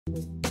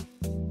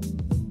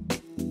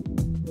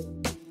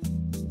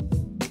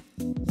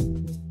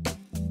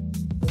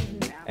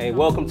Hey,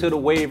 welcome to the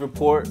Wave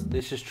Report.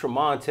 This is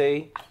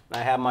Tremonte. I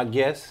have my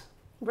guests.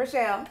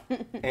 Rochelle.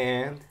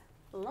 And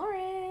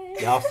Lauren.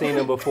 y'all seen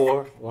them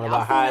before. One of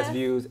our highest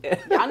views.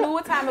 Y'all knew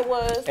what time it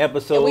was.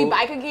 Episode. And we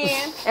bike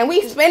again. And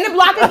we spin the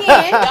block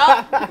again.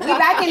 Yup. We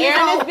back in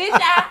Airing this bitch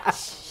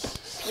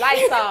out.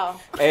 Lights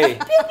off. Hey, Pew,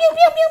 pew, pew,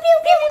 pew, pew,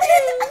 pew,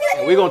 pew.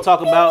 and we're going to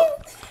talk about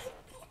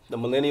the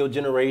millennial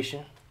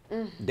generation,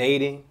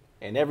 dating,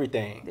 and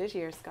everything. This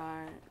year's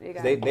scarred.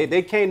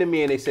 They came to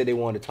me and they said they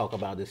wanted to talk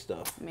about this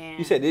stuff. Man.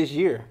 You said this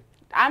year.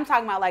 I'm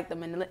talking about like the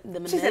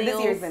millennials. She said this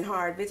year's been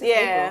hard. Bitch, it's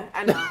Yeah, April.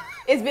 I know.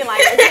 It's been like,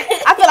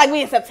 I feel like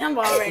we in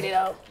September already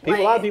though. A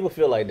lot of people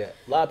feel like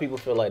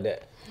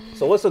that.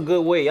 So what's a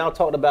good way? Y'all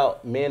talked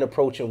about men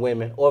approaching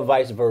women or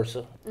vice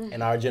versa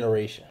in our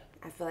generation.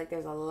 I feel like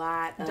there's a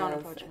lot of... Don't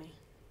approach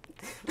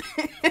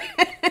me.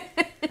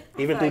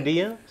 Even through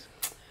DMs?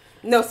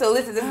 No, so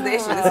listen, this is the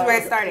issue. This is where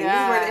it's starting. This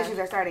is where the God. issues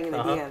are starting in the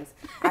DMs.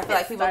 I feel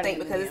like people think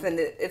because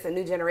it's a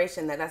new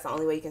generation that's the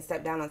only way you can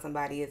step down on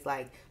somebody is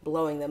like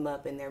blowing them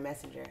up in their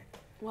messenger.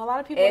 Well, a lot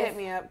of people hit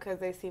me up because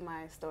they see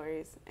my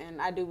stories, and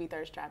I do be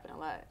thirst trapping a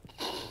lot.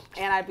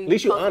 And I be At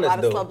least you posting honest,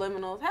 a lot though. of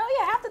subliminals. Hell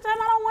yeah, half the time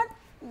I don't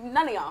want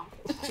none of y'all.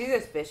 She's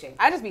just fishing.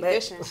 I just be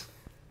fishing.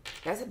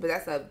 That's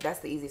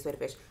the easiest way to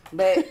fish.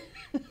 But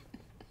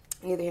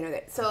neither here nor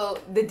there. So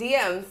the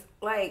DMs,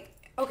 like,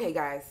 okay,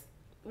 guys,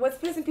 what's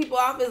pissing people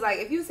off is like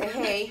if you say,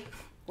 hey,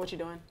 What you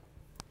doing?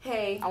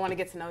 hey, I want to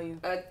get to know you.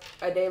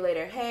 a day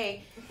later,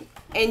 hey,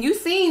 and you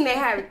seen they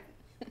have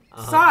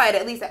saw it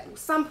at least at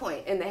some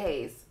point in the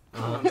haze.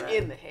 Come on, bro.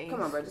 In the haze.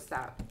 Come on, bro, just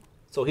stop.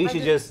 So he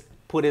should just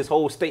put his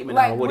whole statement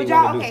Like, out on what would he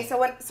want y'all, to do.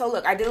 okay, so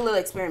look, I did a little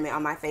experiment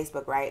on my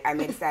Facebook, right? I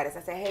made a status.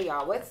 I said, hey,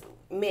 y'all, what's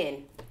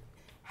men?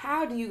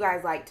 How do you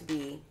guys like to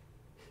be,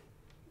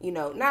 you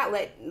know, not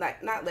let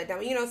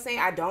down, you know what I'm saying?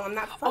 I'm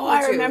not fucking with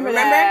I you. remember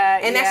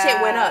that. And that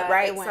shit went up, Yeah,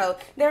 right? it went. So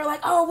they were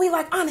like, oh, we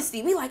like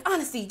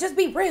honesty. Just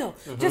be real.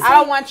 Just I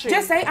don't want you.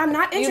 Just say, I'm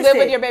not You interested.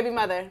 live with your baby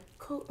mother.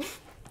 Cool.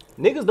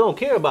 Niggas don't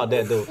care about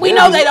that though. We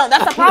know they don't.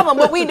 That's the problem,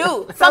 but we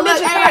do. Some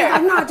Like, bitches everybody's care.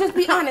 like, no, just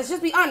be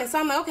honest. So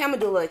I'm like, okay, I'm gonna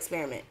do a little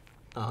experiment.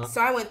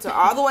 So I went to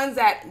all the ones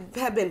that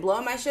have been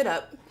blowing my shit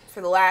up for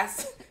the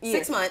last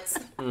 6 months,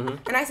 and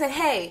I said,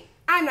 hey,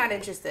 I'm not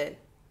interested.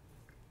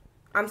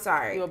 I'm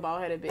sorry. You a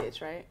bald-headed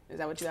bitch, right? Is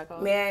that what you got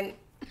called? Man,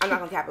 I'm not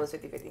gonna cap it was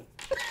 50-50.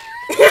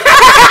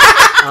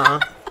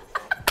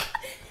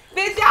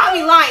 Bitch, y'all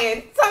be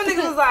lying. Some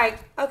niggas was like,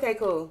 okay,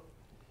 cool.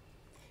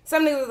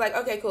 Some niggas was like,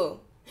 okay,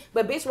 cool.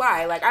 But bitch,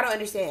 why? Like, I don't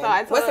understand. So I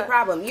told What's the her-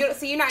 problem? You're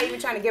not even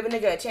trying to give a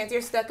nigga a chance.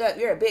 You're stuck up.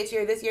 You're a bitch.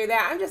 You're this, you're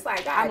that. I'm just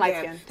like, God I'm damn.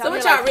 light-skinned. Tell So me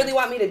what you're y'all really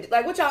want me to,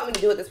 like, what y'all want me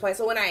to do at this point?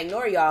 So when I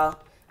ignore y'all,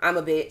 I'm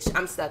a bitch.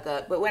 I'm stuck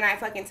up. But when I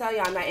fucking tell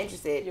y'all I'm not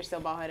interested, You're still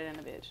bald-headed and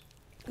a bitch.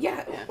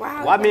 yeah.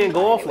 Wow. Why men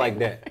go off like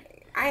that?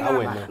 I I know.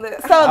 wouldn't know.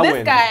 So I this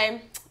wouldn't.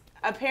 guy,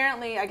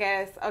 apparently, I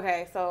guess,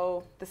 okay,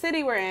 so the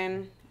city we're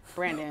in,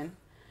 Brandon,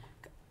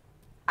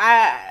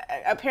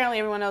 apparently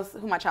everyone knows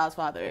who my child's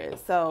father is,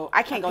 so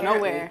I can't go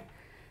Apparently. nowhere.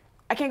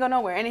 I can't go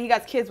nowhere. And then he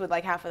got kids with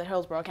like half of the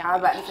Hillsborough County. I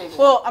was about to say that.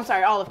 Well, I'm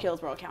sorry, all of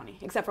Hillsborough County,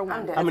 except for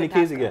one. dead. How many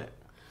kids he got?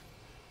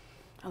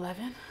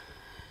 11.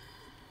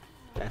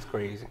 That's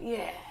crazy.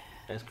 Yeah.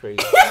 That's crazy.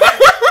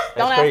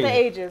 Don't ask the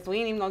ages. We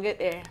ain't even gonna get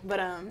there. But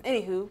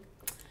anywho,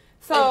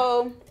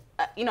 so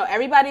you know,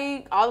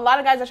 everybody, a lot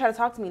of guys that try to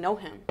talk to me know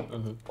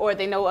him, or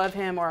they know of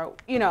him, or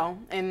you know,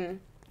 and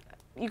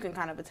you can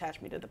kind of attach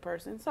me to the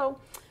person. So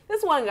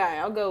this one guy,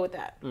 I'll go with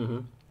that.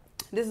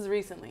 This is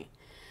recently,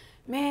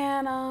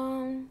 man.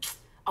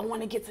 I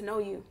want to get to know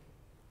you.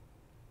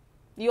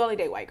 You only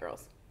date white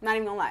girls. Not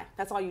even gonna lie.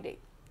 That's all you date.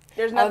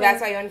 There's nothing. Oh, that's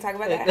why you want to talk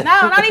about that?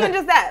 No, not even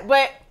just that.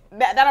 But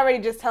that already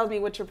just tells me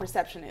what your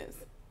perception is.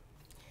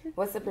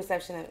 What's the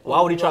perception of?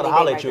 Why would he try to only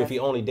holler date at you white if he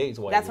girls? only dates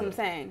white That's what girls?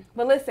 I'm saying.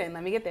 But listen,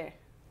 let me get there.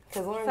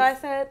 Cause Lauren, So I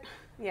said,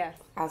 yes.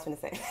 I was gonna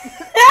say.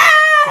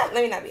 Let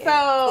me not be So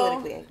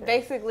politically incorrect.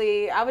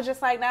 basically, I was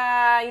just like,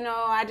 nah, you know,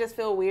 I just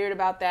feel weird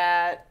about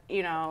that,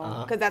 you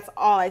know, because that's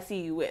all I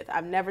see you with.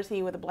 I've never seen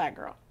you with a black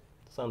girl.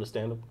 It's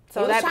understandable.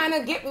 So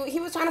he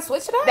was trying to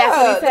switch it up. that's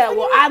what he said.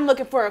 Well, I'm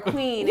looking for a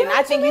queen, and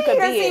I think you could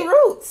be it.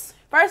 Roots.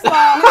 First of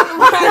all,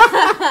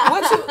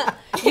 What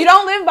you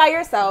don't live by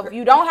yourself.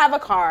 You don't have a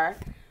car.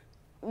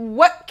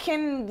 What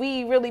can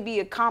we really be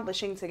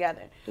accomplishing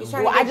together? trying to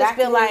Well, I get just back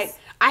feel to like his-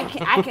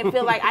 I can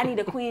feel like I need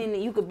a queen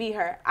and you could be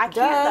her. I can't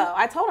Duh. though.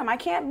 I told him I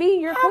can't be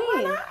your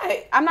queen. Why not?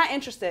 I'm not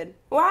interested.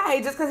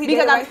 Why? Just because he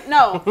Because dated I'm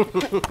no.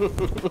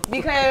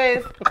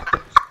 Because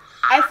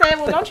I said,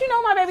 well, don't you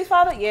know my baby's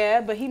father?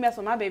 Yeah, but he messed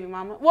with my baby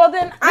mama. Well,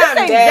 then this I'm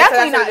ain't dead, so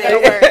definitely not that's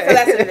gonna what it work. is. So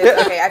that's what it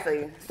is. Okay, I feel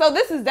you. So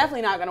this is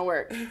definitely not gonna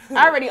work.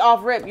 I already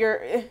off rip. You're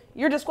This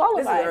is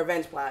disqualified. a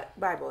revenge plot.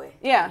 Bye, boy.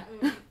 Yeah,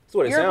 That's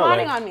what it you're sounds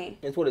plotting like. on me.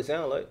 That's what it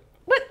sounds like.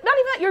 But not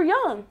even that. You're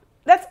young.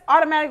 That's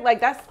automatic.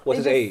 Like that's. What's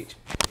his it just- age?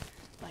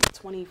 Like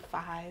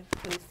 25,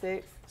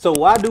 26. So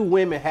why do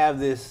women have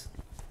this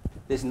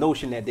this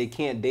notion that they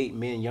can't date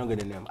men younger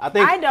than them. I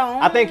think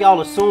don't. I think y'all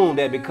assume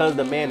that because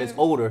the man is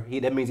older,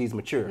 that means he's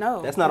mature.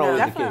 No, that's not always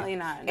the case. Definitely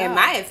not. No. In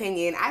my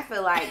opinion, I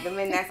feel like the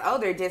men that's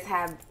older just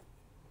have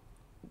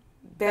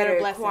better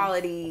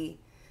quality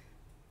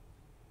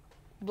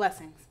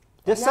blessings.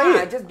 Just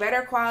say it. Just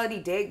better quality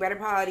dick, better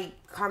quality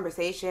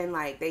conversation.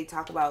 Like they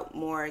talk about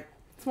more.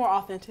 It's more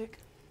authentic.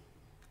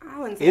 I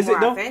wouldn't say more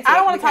authentic. I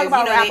don't want to talk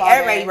about rap all day.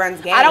 Everybody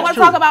runs games. I don't want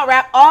to talk about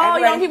rap. All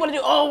young people to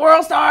do,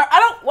 world star. I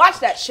don't watch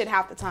that shit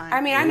half the time.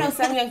 I mean, I know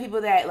some young people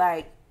that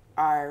like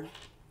are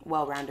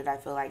well-rounded, I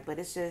feel like, but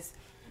it's just,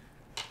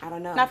 I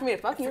don't know. Not for me to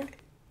fuck you.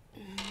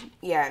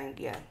 Yeah.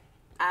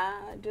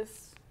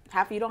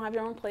 Half of you don't have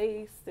your own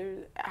place.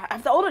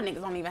 Half the older niggas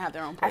don't even have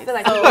their own place. I feel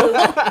like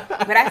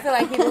but I feel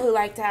like people who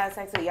like to have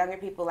sex with younger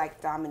people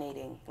like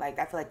dominating. Like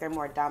I feel like they're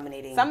more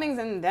dominating. Something's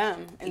in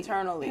them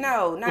internally.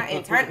 No, not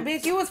internally.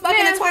 Bitch, you was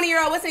fucking a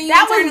 20-year-old. What's in you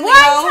that internally?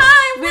 That was one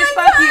time. Bitch,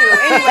 fuck you.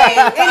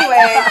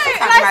 Anyway.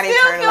 I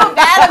still feel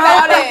bad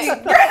about it.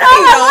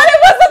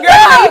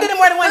 Girl, you did it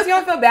more than once. You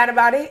don't feel bad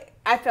about it?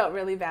 I felt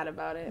really bad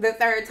about it. The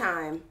third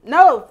time.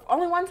 No,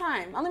 only one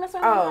time. Only messed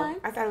with one time.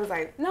 I thought it was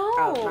like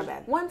my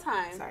bad. One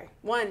time. Sorry.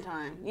 One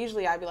time.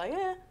 Usually I'd be like,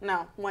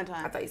 no, one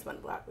time. I thought you spun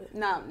the block with.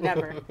 No,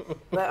 never.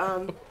 But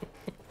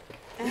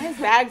and his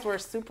bags were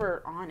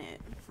super on it.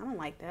 I don't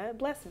like that.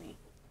 Bless me.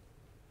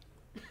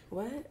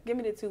 What? Give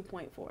me the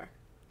 2.4,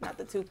 not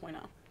the 2.0.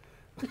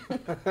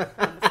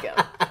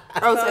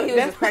 So he was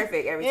just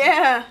perfect every time.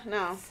 Yeah,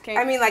 no.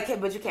 I mean,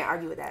 like, but you can't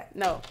argue with that.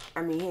 No.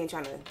 I mean, he ain't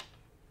trying to.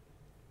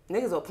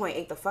 Niggas will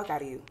 0.8 the fuck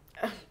out of you.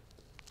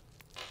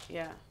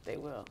 Yeah, they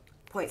will.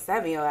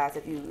 0.7 your ass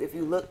if you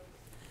look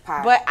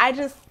pie. But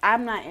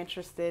I'm not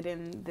interested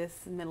in this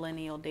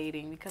millennial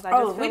dating because I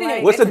just feel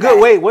like... What's a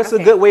good way? What's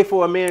a good way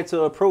for a man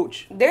to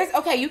approach?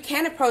 You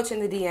can approach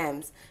in the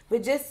DMs,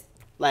 but just...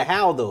 Like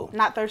how though?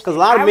 Not thirsty. Because a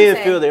lot of men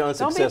feel they're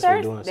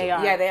unsuccessful doing so.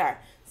 Yeah, they are.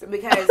 So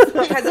because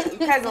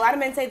a lot of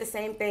men say the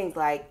same things.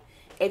 Like,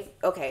 I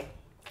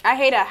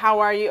hate it. How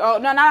are you? Oh,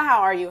 no, not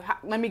how are you.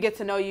 Let me get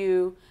to know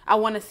you. I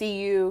want to see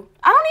you.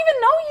 I don't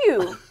even know you.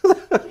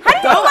 How do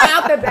you go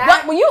out the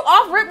back? When you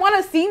off rip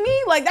want to see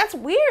me? Like, that's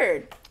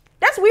weird.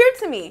 That's weird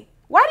to me.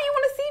 Why do you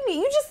want to see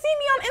me? You just see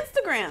me on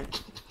Instagram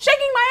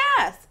shaking my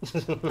ass.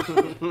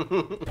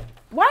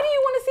 Why do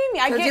you want to see me?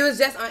 Because you was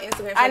just on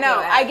Instagram. I know.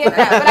 I get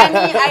that. But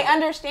I mean, I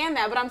understand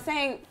that. But I'm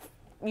saying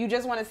you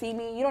just want to see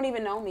me. You don't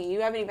even know me.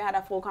 You haven't even had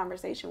a full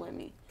conversation with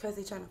me. Because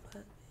he's trying to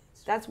put.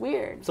 That's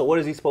weird. So what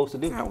is he supposed to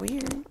do? It's not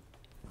weird.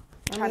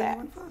 Try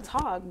to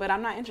talk, but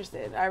I'm not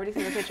interested. I already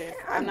seen the pictures.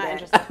 I'm not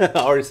interested.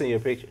 I already seen your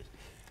pictures.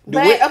 So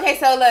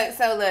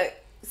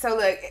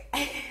look.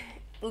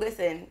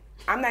 Listen,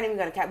 I'm not even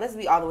gonna cap. Let's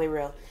be all the way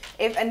real.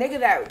 If a nigga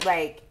that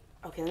like,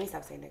 okay, let me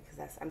stop saying that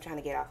because I'm trying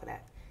to get off of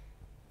that.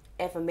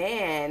 If a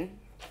man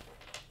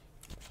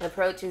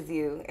approaches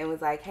you and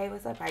was like, "Hey,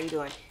 what's up? How you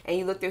doing?" and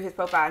you look through his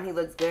profile and he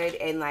looks good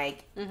and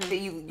like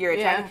you're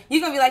attracted,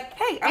 you're gonna be like,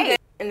 "Hey, I'm good."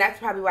 And that's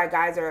probably why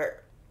guys are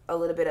a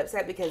little bit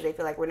upset because they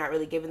feel like we're not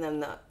really giving them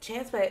the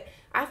chance. But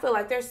I feel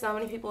like there's so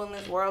many people in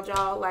this world,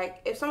 y'all. Like,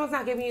 if someone's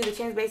not giving you the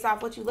chance based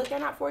off what you look, they're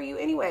not for you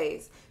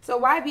anyways. So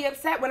why be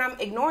upset when I'm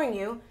ignoring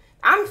you?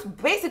 I'm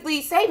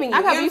basically saving you.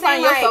 I'm helping you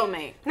find your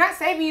soulmate. Not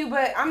saving you,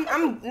 but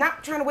I'm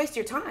not trying to waste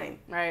your time.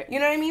 Right. You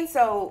know what I mean?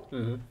 So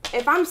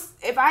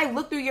if I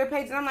look through your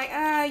page and I'm like,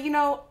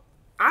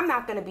 I'm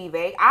not gonna be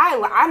vague.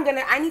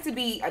 I need to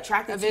be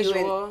attracted to you. And,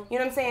 you know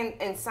what I'm saying?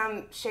 In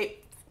some shape,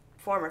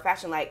 form, or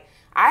fashion. Like,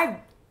 I've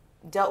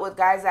dealt with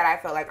guys that I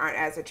felt like aren't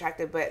as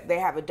attractive, but they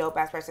have a dope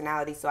ass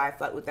personality, so I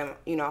fucked with them,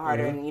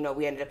 harder, and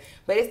we ended up.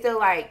 But it's still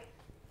like,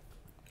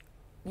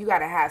 you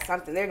gotta have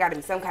something. There gotta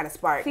be some kind of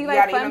spark. See, you like,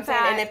 gotta, you know what I'm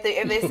saying? And if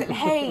it's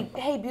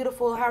hey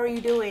beautiful, how are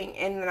you doing?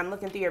 And then I'm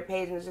looking through your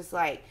page and it's just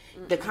like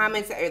the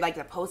comments or like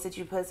the posts that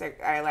you post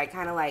are like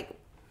kind of like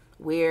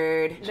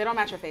weird. They don't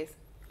match your face.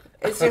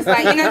 It's just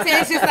like, you know what I'm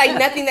saying? It's just like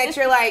nothing that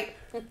you're like,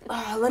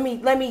 oh, let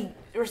me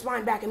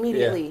respond back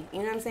immediately. You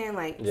know what I'm saying?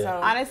 Like, so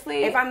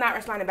honestly, if I'm not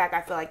responding back,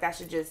 I feel like that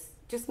should just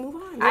move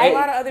on. A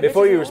lot of other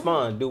before you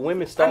respond, do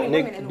women stalk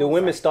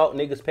stalk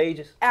niggas'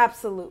 pages?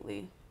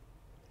 Absolutely.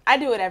 I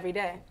do it every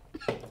day.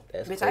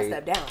 That's bitch, crazy.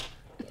 I step down.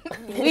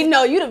 We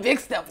know you the big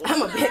stepper.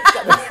 I'm a big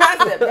stepper. I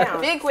step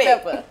down. Big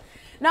stepper.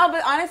 No,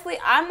 but honestly,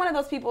 I'm one of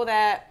those people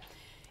that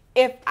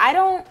if I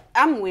don't,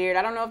 I'm weird.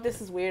 I don't know if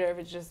this is weird or if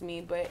it's just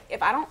me, but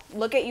if I don't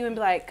look at you and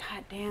be like,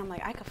 God damn,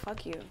 like I could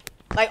fuck you,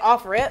 like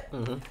off rip,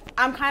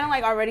 I'm kind of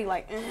like already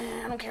like,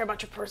 I don't care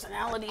about your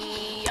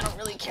personality. I don't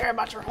really care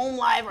about your home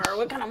life or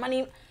what kind of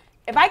money.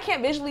 If I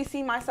can't visually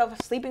see myself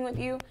sleeping with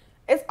you,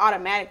 it's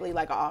automatically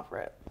like an off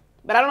rip.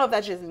 But I don't know if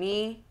that's just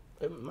me.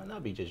 It might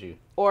not be just you.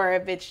 Or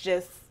if it's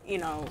just,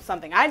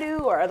 something I do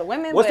or other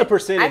women. What's the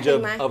percentage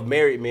of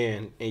married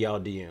men in y'all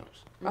DMs?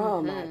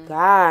 Oh my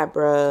God,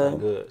 bro.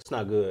 It's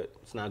not good.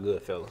 It's not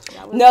good, fellas.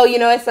 No,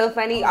 it's so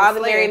funny. All the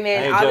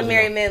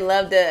married men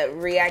love to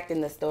react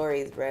in the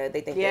stories, bro.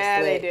 They think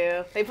they're slick. They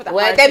do. They put the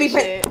hearts in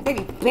shit.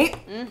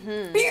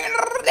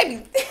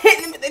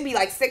 They be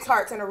like 6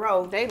 hearts in a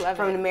row. They love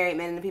from it. the married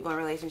men and the people in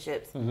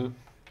relationships.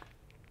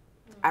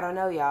 I don't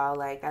know, y'all.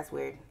 Like, that's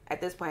weird.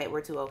 At this point,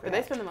 we're too old for that.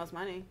 They spend the most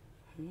money.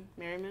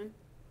 Married men.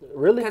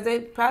 Really? Because they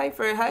probably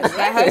for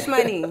that hush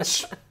money.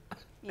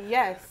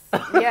 Yes.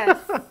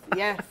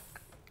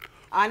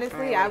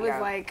 Honestly, I was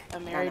like a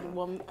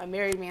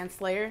married man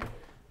slayer.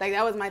 Like,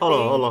 that was my thing.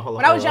 Hold on.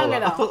 When I was younger,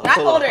 though. Not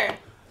older.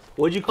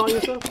 What'd you call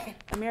yourself?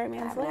 A married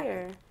man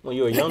slayer. When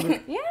you were younger?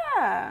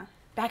 Yeah.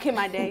 Back in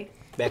my day.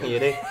 Back in your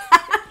day?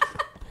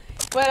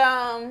 But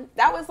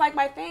that was like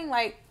my thing.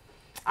 Like,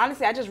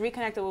 honestly, I just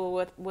reconnected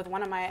with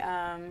one of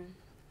my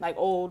like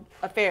old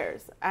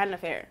affairs. I had an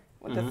affair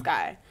with this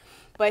guy.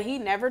 But he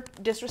never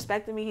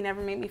disrespected me. He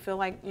never made me feel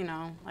like, you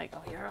know, like,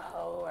 oh, you're a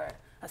hoe or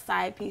a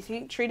side piece.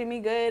 He treated me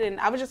good. And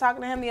I was just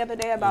talking to him the other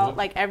day about,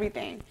 like,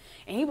 everything.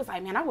 And he was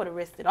like, man, I would have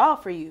risked it all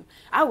for you.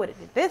 I would have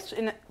did this.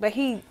 But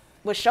he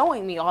was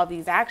showing me all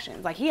these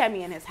actions. Like, he had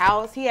me in his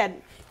house. He had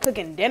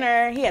cooking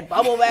dinner. He had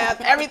bubble bath,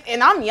 everything.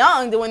 And I'm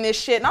young doing this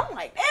shit. And I'm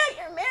like, Dad,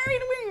 you're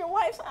married. We're your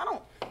wife. So I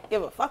don't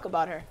give a fuck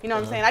about her. You know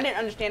what I'm saying? I didn't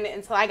understand it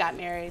until I got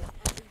married,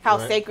 how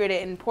sacred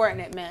and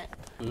important it meant.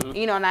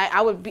 You know, and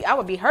I would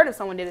be hurt if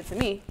someone did it to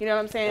me. You know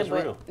what I'm saying? That's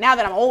but real. now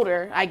that I'm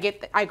older, I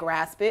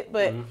grasp it.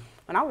 But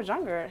when I was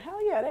younger, hell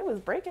yeah, they was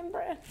breaking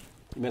bread.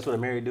 You messed with a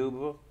married dude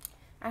before?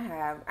 I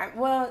have.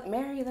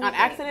 Married. On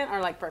accident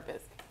or like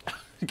purpose?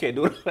 You can't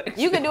do it.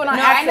 You can do it on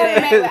No,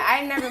 accident.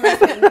 I never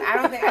met with. I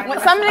don't think I When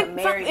met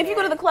with a married if you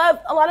go to man. the club,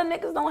 a lot of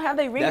niggas don't have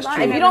their rings That's on.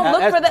 true. If you don't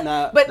look for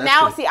the, but that's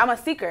now true. see, I'm a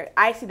seeker.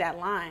 I see that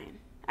line.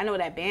 I know what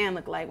that band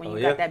look like when you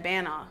yeah? got that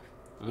band off.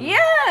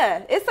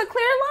 Yeah, it's a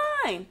clear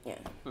line. Yeah.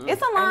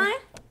 It's a line.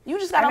 You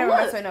just I gotta never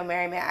messed look. with no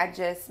married man. I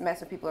just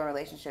messed with people in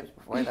relationships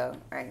before, though.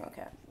 I ain't gonna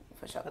cap.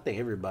 For sure. I think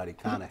everybody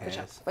kind of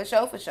has. For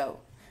sure.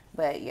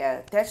 But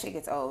yeah, that shit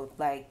gets old.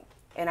 Like,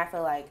 and I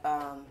feel like,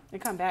 They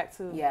come back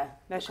too. yeah,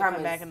 That shit karma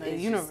come back in the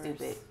is universe. just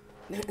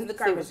stupid. The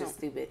karma's just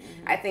stupid.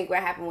 I think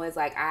what happened was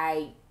like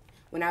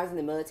when I was in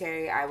the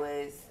military, I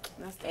was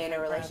in a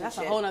relationship. That's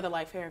a whole nother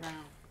life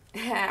fairground.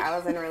 I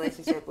was in a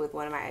relationship with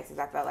one of my exes.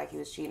 I felt like he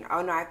was cheating.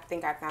 Oh no, I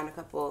think I found a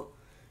couple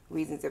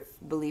reasons to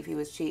believe he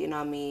was cheating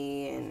on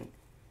me, and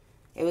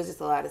it was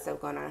just a lot of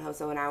stuff going on.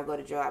 So when I would go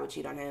to jail, I would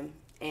cheat on him,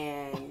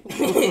 and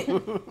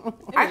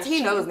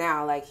he knows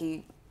now. Like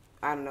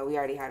I don't know. We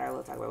already had our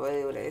little talk about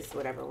it's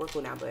whatever. We're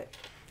cool now, but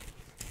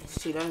I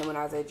cheated on him when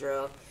I was at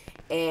drill,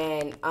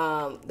 and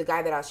the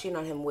guy that I was cheating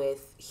on him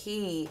with,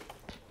 he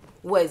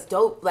was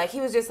dope. Like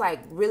he was just like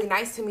really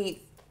nice to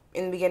me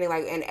in the beginning.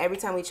 Like, and every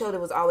time we chilled,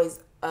 it was always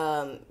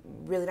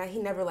really nice. He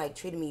never like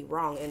treated me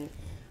wrong, and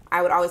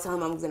I would always tell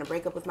him I was gonna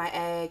break up with my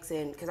ex,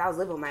 and because I was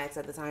living with my ex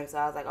at the time, so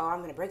I was like, oh, I'm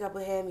gonna break up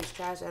with him. He's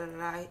trash,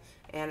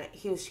 and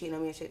he was cheating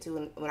on me and shit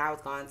too when I was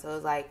gone. So it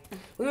was like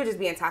we were just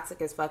being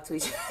toxic as fuck to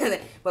each other,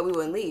 but we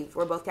wouldn't leave.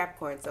 We're both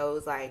Capricorn, so it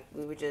was like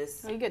we were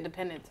just You get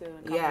dependent too.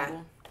 And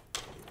yeah.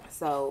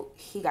 So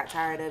he got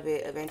tired of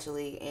it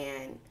eventually,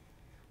 and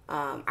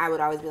I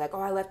would always be like,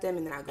 oh, I left him,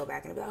 and then I'd go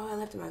back and I'd be like, oh, I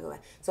left him, I'd go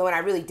back. So when I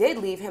really did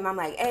leave him, I'm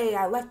like, hey,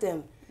 I left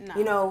him. No.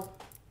 You know,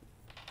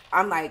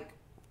 I'm like,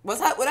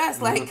 what's up with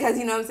us? Like, because,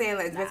 you know what I'm saying?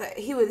 Like,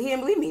 he didn't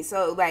believe me.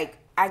 So, like,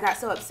 I got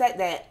so upset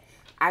that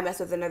I messed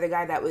with another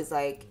guy that was,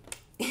 like,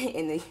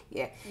 I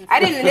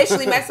didn't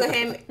initially mess with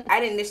him.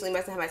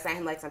 I sent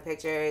him, like, some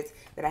pictures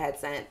that I had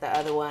sent the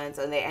other ones,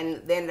 and they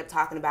ended up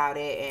talking about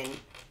it, and,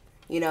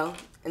 you know,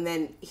 and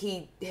then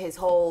his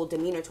whole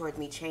demeanor towards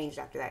me changed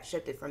after that,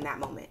 shifted from that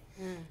moment.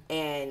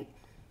 And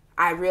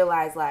I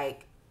realized,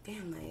 like,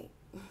 damn, like,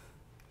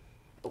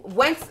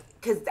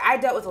 because I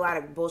dealt with a lot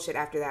of bullshit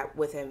after that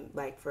with him,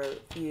 like, for a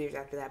few years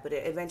after that, but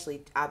it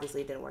eventually,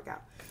 obviously, didn't work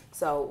out.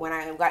 So when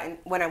I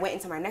went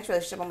into my next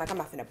relationship, I'm like, I'm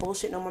not finna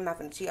bullshit no more, I'm not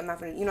finna cheat, I'm not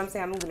finna, you know what I'm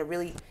saying, I'm gonna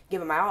really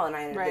give it my all, and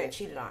I ended up getting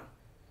cheated on.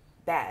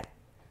 Bad.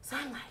 So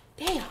I'm like,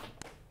 damn.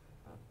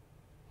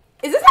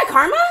 Is this like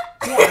karma?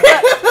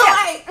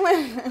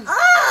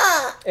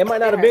 It might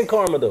not have been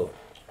karma, though.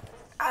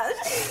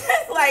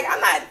 It's like, I'm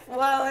not,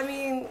 well, I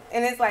mean,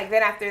 and it's like,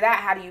 then after that,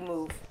 how do you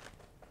move?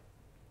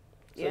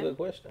 That's a good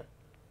question.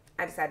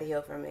 I decided to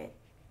heal from it.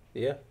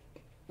 Yeah.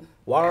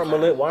 Why aren't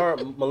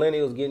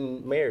millennials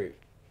getting married?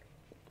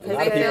 Because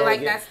they feel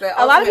like that's the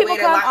a lot of ultimate people way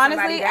to come, lock somebody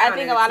honestly, down, I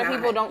think and a lot of it's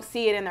people not. don't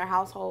see it in their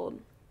household.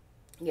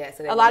 Yeah,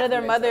 so a lot of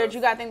their mothers,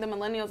 you got to think the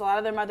millennials, a lot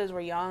of their mothers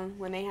were young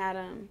when they had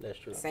That's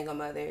true. Single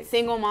mothers.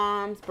 Single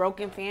moms,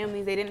 broken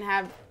families. They didn't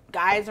have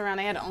guys around.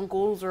 They had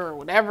uncles or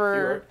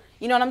whatever. Right.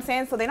 You know what I'm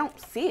saying? So they don't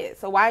see it.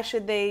 So why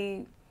should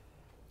they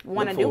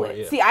want to do it?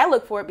 Yeah. See, I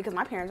look for it because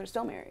my parents are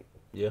still married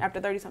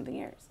after 30-something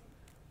years.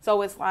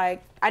 So it's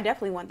like, I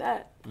definitely want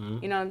that.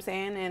 You know what I'm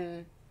saying?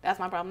 And that's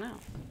my problem now.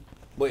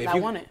 But I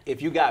want it.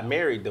 If you got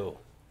married, though,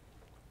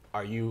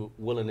 are you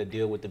willing to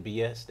deal with the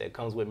BS that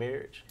comes with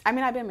marriage? I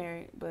mean, I've been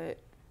married, but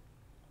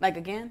like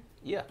again?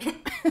 Yeah.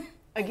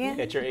 Again?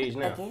 At your age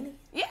now. Again?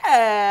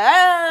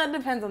 Yeah,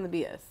 depends on the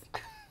BS.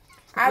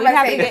 I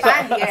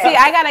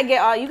gotta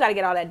get all, you gotta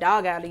get all that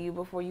dog out of you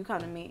before you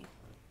come to me.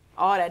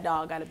 All that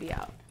dog gotta be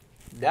out.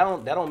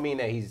 That don't mean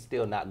that he's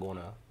still not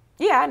gonna.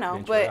 Yeah, I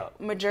know, but out.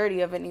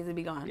 majority of it needs to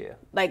be gone. Yeah.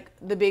 Like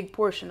the big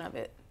portion of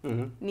it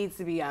needs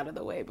to be out of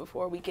the way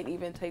before we can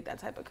even take that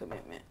type of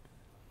commitment.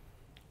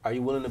 Are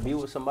you willing to be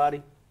with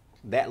somebody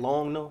that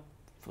long though?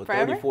 For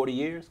Forever? 30, 40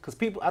 years? Because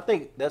people, I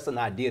think that's an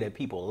idea that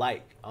people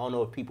like. I don't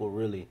know if people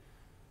really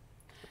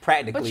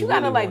practically. But you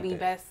gotta really like want be that.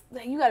 best.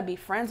 You gotta be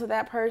friends with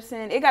that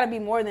person. It gotta be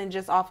more than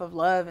just off of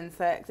love and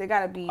sex. It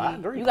gotta be. I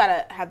agree. You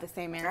gotta have the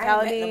same I ain't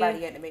mentality. met nobody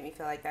yet to make me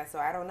feel like that, so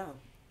I don't know.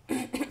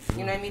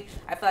 You know what I mean?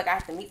 I feel like I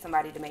have to meet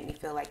somebody to make me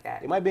feel like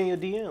that. It might be in your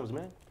DMs,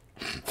 man.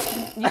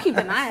 You keep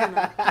denying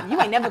them. You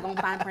ain't never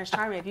gonna find Prince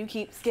Charming if you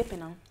keep skipping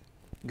them.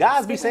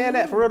 Guys be saying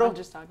that for real though. I'm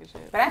just talking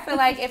shit. But I feel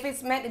like if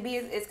it's meant to be,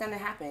 it's gonna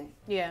happen.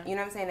 Yeah. You know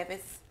what I'm saying?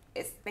 If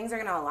it's things are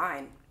gonna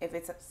align. If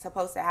it's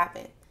supposed to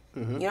happen,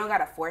 you don't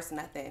gotta force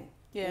nothing.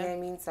 Yeah. You know what I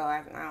mean? So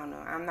I don't know.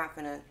 I'm not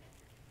gonna.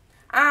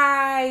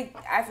 I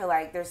feel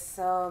like there's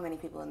so many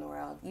people in the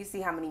world. You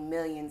see how many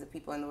millions of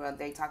people in the world.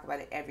 They talk about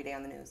it every day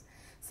on the news.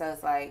 So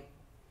it's like,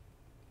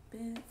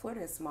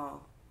 Florida is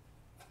small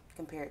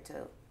compared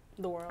to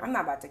The world. I'm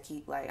not about to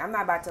keep I'm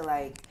not about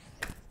to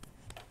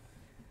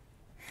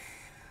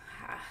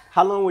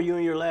How long were you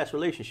in your last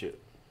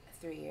relationship?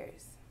 3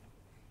 years,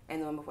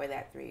 and the one before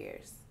that 3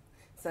 years.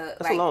 So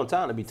That's a long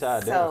time to be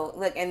tied down. So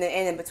look, and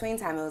in between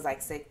time it was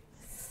like 6.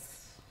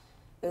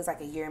 It was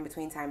like a year in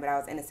between time, but I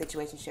was in a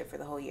situationship for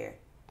the whole year.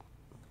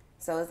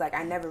 So it's like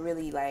I never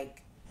really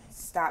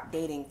stopped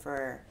dating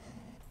for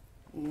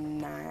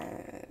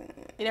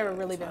 9. You never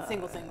really been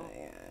single.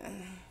 Yeah.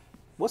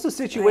 What's a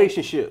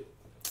situationship?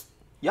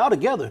 Y'all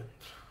together?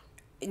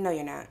 No,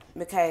 you're not.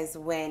 Because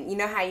when you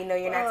know how you know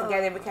you're not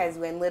together, because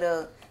when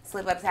little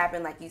slip ups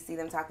happen, like you see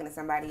them talking to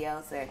somebody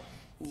else, or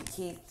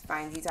he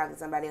finds you talking to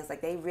somebody else,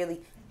 like they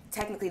really,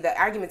 technically the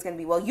argument's gonna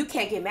be, well, you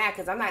can't get mad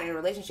because I'm not in a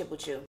relationship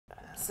with you.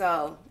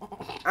 So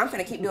I'm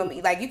gonna keep doing,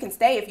 you can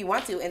stay if you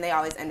want to, and they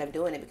always end up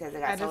doing it because they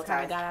got soul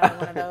ties. got out of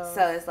one of those.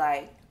 So it's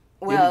like,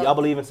 well, Y'all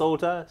believe in soul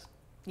ties?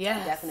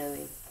 Yeah.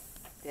 definitely.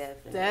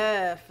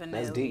 Definitely.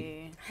 That's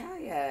deep. Hell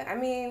yeah. I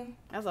mean,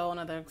 That's a whole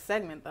nother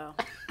segment, though.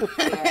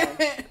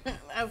 yeah.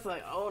 That's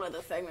like a whole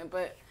other segment.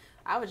 But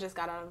I was just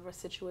got out of a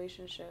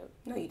situationship.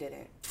 No, you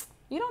didn't.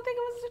 You don't think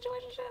it was a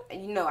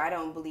situationship? And I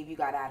don't believe you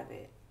got out of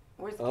it.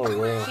 Where's Oh,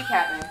 well. She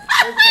capping.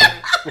 Where's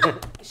Karen?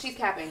 She's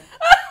capping.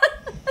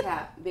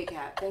 Cap. Big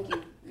cap. Thank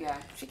you.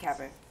 Yeah, she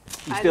capping.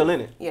 You still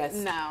in it? Yes.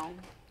 No.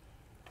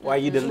 Why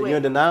you you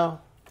in denial?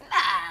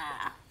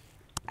 Nah.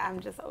 I'm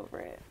just over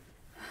it.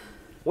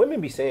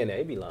 Women be saying that.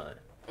 They be lying.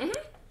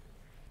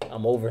 Mm-hmm.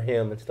 I'm over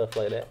him and stuff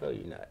like that. No,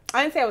 you're not.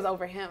 I didn't say I was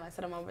over him. I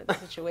said I'm over the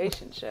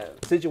situationship.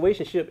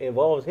 Situationship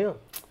involves him.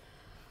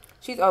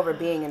 She's over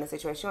being in a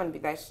situation. She wants to be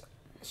that.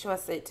 She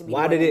wants it to be.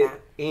 Why more did than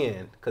it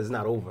end? Because it's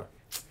not over.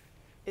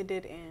 It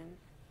did end.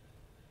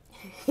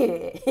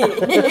 that.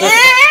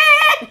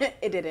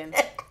 It did end.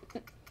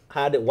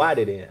 Why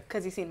did it end?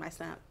 Because you seen my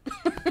snap.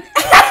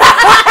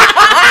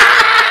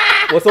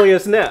 What's on your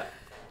snap?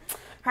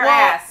 Her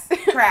ass.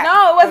 Crap.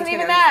 No, it wasn't I'm even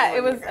just that.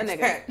 kidding. It was a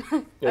nigga.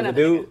 It was a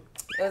dude?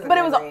 But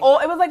it was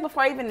old. It was like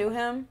before I even knew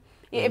him.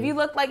 Yeah, if you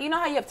look you know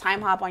how you have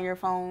time hop on your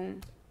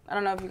phone? I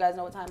don't know if you guys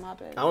know what time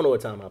hop is. I don't know what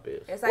time hop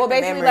is. It's Well, the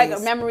basically memories.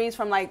 like memories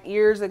from like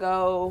years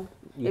ago.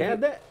 You have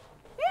that?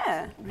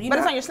 Yeah, You but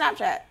it's know- on your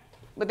Snapchat.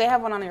 But they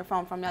have one on your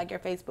phone from like your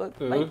Facebook.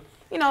 Like,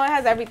 it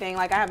has everything.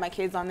 Like I have my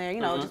kids on there.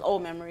 Just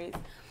old memories.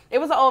 It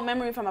was an old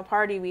memory from a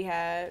party we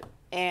had,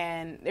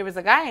 and there was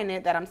a guy in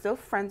it that I'm still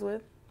friends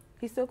with.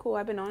 He's still cool.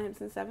 I've been on him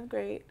since 7th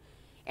grade.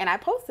 And I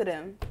posted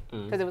him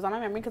because it was on my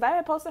memory because I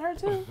had posted her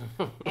too.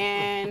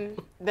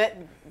 And that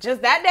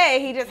day,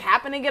 he just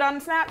happened to get on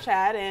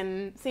Snapchat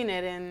and seen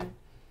it, and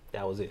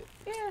That was it.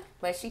 yeah.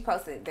 But she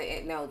posted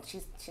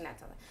she's not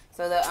telling.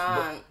 So the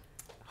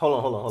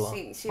Hold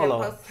on. She hold didn't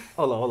on. post-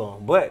 Hold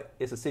on. But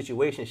it's a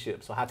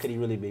situationship, so how could he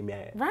really be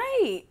mad?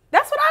 Right.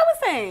 That's what I was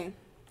saying.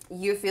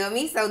 You feel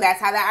me? So that's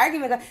how that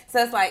argument goes.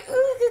 So it's like,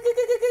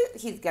 ooh,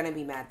 he's gonna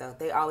be mad though.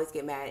 They always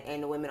get mad,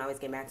 and the women always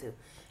get mad too.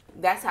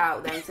 That's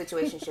how them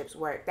situationships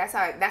work.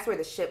 That's where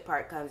the ship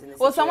part comes in.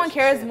 Well, someone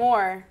cares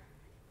more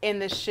in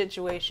the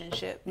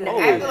situationship. No, Oh,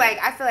 I feel like,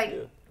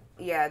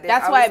 yeah. there's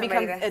That's why it always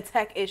becomes somebody a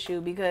tech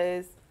issue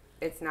because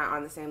it's not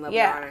on the same level,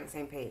 Yeah. not on the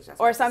same page. That's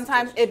or why it's a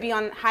sometimes it be situationship.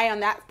 on high on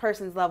that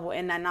person's level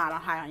and then not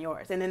on high on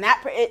yours. And then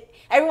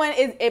everyone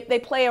is if they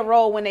play a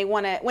role when they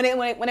want it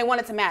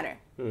to matter.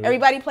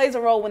 Everybody plays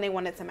a role when they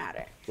want it to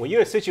matter. When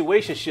you're in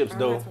situationships, I'm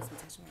though, not supposed to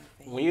touch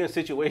my face. when you're in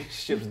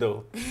situationships,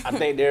 though, I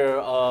think they're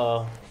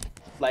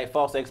like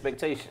false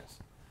expectations,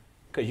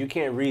 because you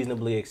can't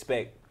reasonably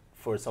expect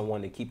for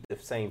someone to keep the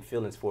same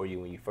feelings for you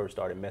when you first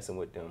started messing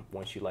with them.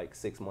 Once you like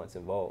 6 months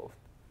involved,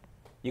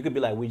 you could be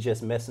like, we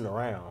just messing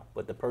around,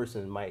 but the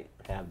person might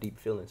have deep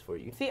feelings for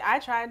you. See, I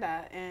tried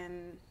that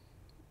and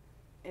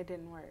it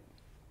didn't work.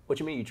 What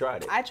you mean you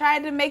tried it? I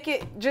tried to make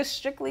it just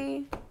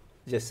strictly.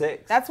 Just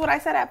sex. That's what I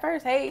said at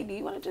first. Hey, do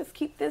you want to just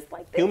keep this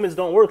like this? Humans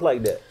don't work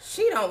like that.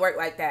 She don't work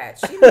like that.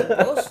 She be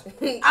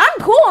bullshit. I'm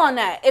cool on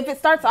that. If it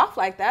starts off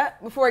like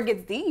that before it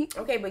gets deep.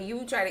 Okay, but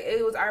you try to.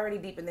 It was already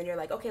deep, and then you're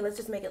like, okay, let's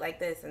just make it like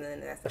this, and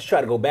then Let's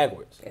try to go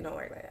backwards. it don't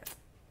work like that.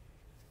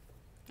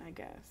 I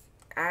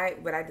guess.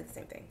 But I did the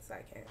same thing, so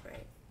I can't.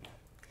 Right?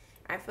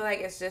 I feel like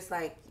it's just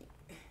like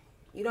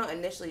you don't.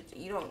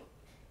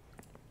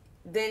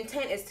 the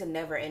intent is to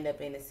never end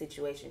up in a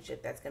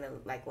situationship that's gonna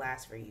like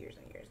last for years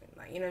and years. And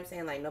like, you know what I'm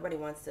saying? Like nobody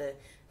wants to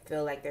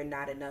feel like they're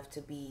not enough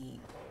to be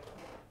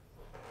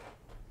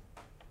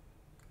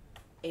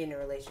in a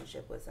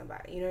relationship with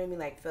somebody. You know what I mean?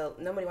 Like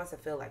nobody wants to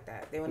feel like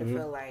that. They want to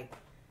feel like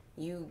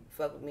you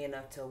fuck with me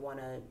enough to want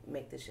to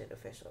make this shit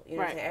official. You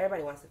know what I'm saying?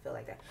 Everybody wants to feel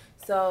like that.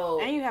 So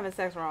and you having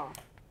sex raw.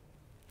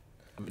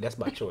 I mean, that's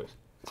my choice.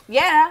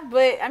 Yeah,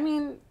 but I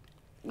mean,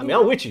 I'm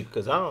with you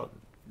because I don't.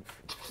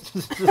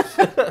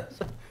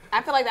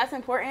 I feel like that's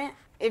important.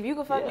 If you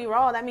can fuck me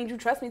raw, that means you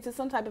trust me to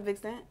some type of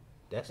extent.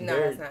 That's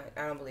that's not.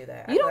 I don't believe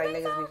that. You don't feel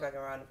like think niggas so? be fucking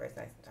raw on the first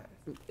night sometimes.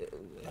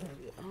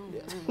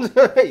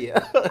 Yeah.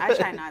 I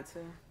try not to.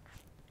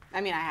 I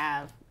mean, I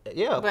have.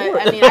 Yeah, but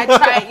course. I mean, I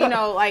try. You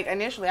know, like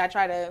initially, I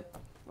try to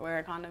wear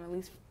a condom at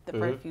least the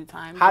first few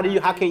times.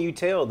 How can you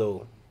tell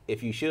though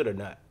if you should or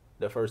not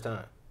the first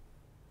time?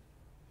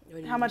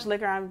 How much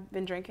liquor I've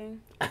been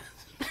drinking?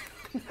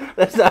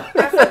 That's not.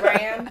 That's a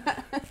gram.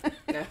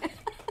 No.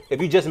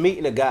 If you just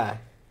meeting a guy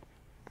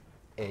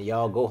and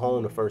y'all go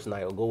home the first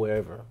night or go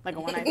wherever, Like a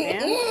one night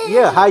stand?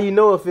 yeah, how you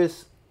know if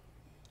it's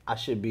I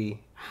should be?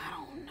 I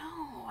don't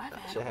know. I've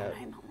had should a have. one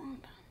night in a long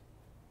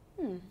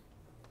time.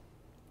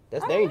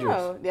 That's dangerous.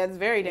 Oh, that's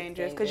very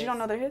dangerous because you don't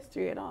know their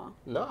history at all.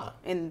 Nah.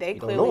 And they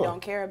You clearly know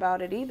don't care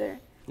about it either.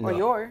 Or No.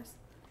 yours.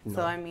 No.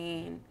 So, I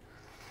mean,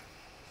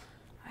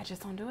 I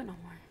just don't do it no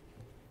more.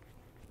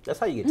 That's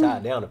how you get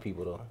tied down to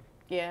people though.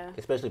 Yeah.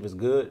 Especially if it's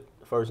good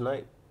the first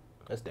night.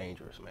 That's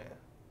dangerous, man.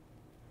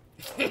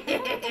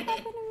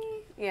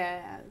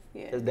 Yeah.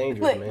 That's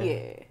dangerous,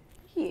 man.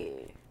 Yeah.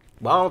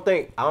 But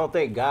I don't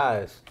think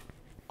guys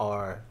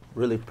are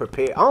really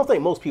prepared. I don't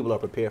think most people are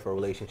prepared for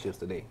relationships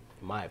today,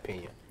 in my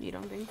opinion. You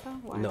don't think so?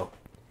 Why? No.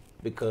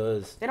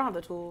 Because They don't have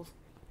the tools.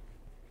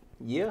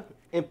 yeah,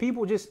 and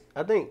people just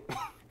I think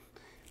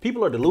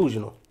people are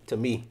delusional to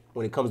me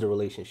when it comes to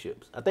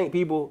relationships. I think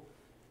people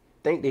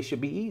think they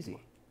should be easy.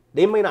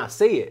 They may not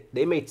say it.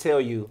 They may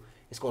tell you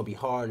it's going to be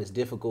hard and it's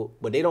difficult,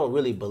 but they don't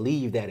really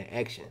believe that in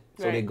action.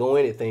 So they go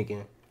in it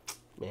thinking,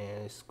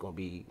 man, it's going to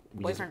be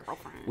Boyfriend,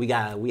 girlfriend.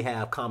 we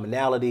have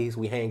commonalities,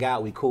 we hang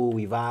out, we cool,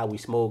 we vibe, we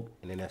smoke,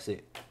 and then that's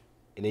it.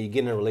 And then you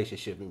get in a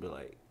relationship and be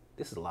like,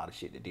 this is a lot of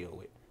shit to deal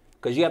with.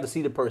 Because you have to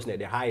see the person at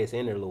their highest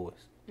and their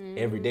lowest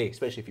every day,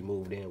 especially if you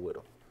moved in with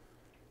them.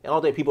 I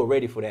don't think people are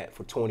ready for that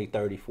for 20,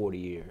 30, 40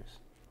 years.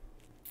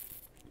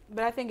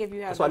 But I think if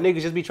you have... That's why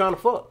niggas just be trying to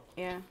fuck.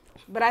 Yeah.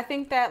 But I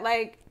think that,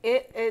 like,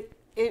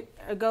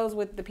 it goes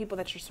with the people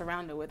that you're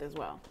surrounded with as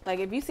well. Like,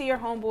 if you see your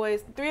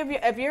homeboys,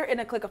 if you're in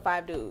a clique of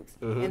 5 dudes,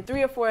 and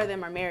 3 or 4 of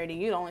them are married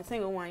and you're the only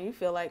single one, you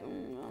feel like,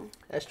 well,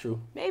 that's true.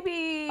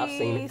 Maybe I've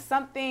seen it.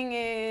 something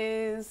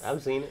is...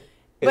 I've seen it.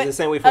 Is it the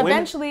same way for women?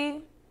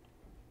 Eventually,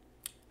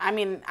 I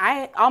mean,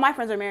 all my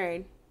friends are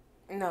married.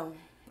 No,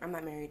 I'm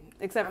not married.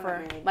 Except for,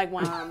 married. like,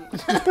 one.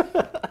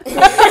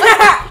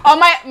 All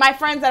my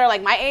friends that are,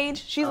 like, my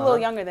age, she's a little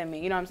younger than me,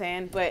 you know what I'm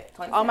saying? But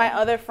all my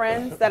other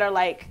friends that are,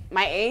 like,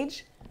 my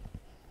age,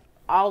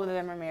 all of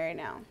them are married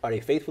now. Are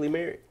they faithfully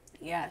married?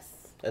 Yes.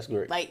 That's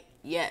great. Like,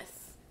 yes.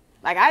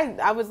 Like,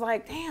 I was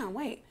like, damn,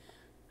 wait.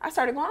 I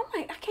started going, I'm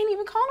like, I can't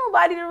even call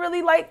nobody to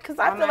really, like, because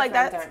I feel like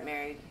that's... aren't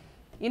married.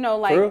 You know,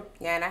 like... For real?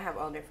 Yeah, and I have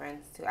older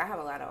friends, too. I have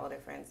a lot of older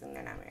friends, and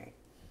they're not married.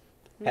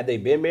 Have they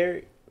been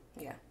married?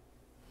 Yeah.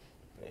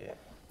 Yeah.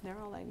 They're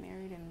all, like,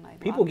 married and, like...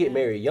 People get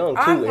married young,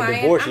 too, I'm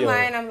and divorce young.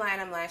 I'm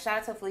lying. Shout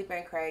out to Felipe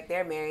and Craig.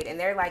 They're married, and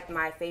they're, like,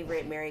 my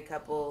favorite married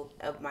couple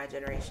of my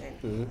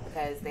generation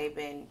because they've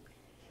been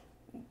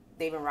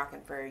rocking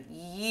for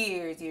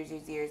years.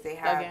 They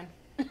have...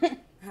 Thuggin'.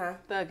 Huh?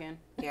 Thuggin'.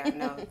 Yeah,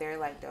 no, they're,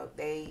 like, dope.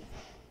 They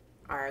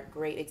are a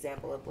great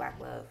example of black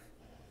love.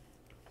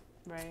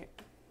 Right.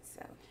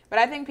 So... But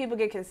I think people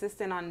get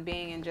consistent on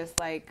being in just,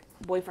 like,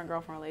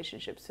 boyfriend-girlfriend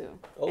relationships, too.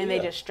 And they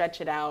just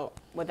stretch it out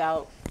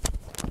without...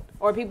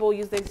 Or people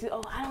use this,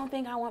 oh, I don't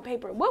think I want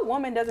paper. What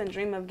woman doesn't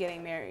dream of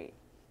getting married?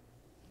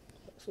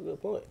 That's a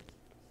good point.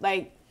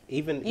 Like,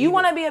 even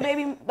want to be a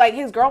baby, like,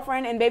 his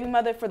girlfriend and baby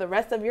mother for the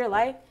rest of your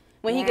life?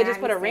 When he could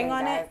just put a ring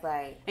on it?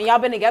 Like, and y'all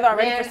been together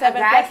already for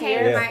 7+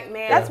 years?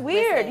 Yeah. That's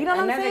weird. Listen, you know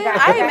what I'm saying? guy,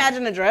 I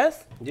imagine a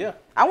dress. Yeah.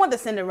 I want the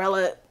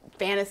Cinderella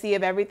fantasy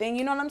of everything.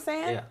 You know what I'm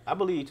saying? Yeah, I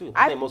believe you, too.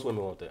 I think most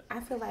women want that.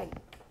 I feel like,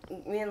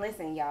 man,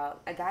 listen, y'all.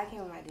 A guy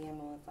came in my DM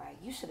and was like,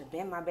 you should have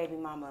been my baby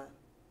mama.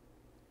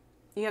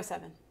 You have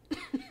 7.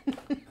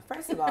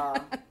 First of all,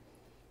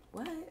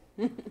 what?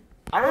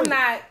 I'm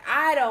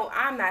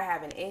not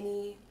having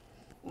any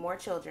more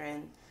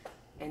children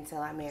until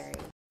I'm married.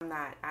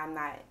 I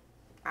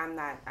don't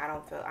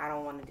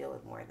want to deal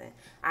with more than,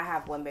 I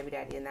have one baby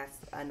daddy and that's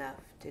enough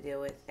to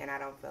deal with, and I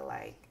don't feel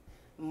like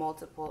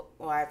multiple,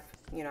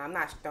 I'm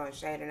not throwing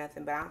shade or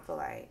nothing, but I don't feel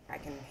like I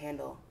can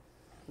handle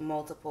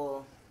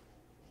multiple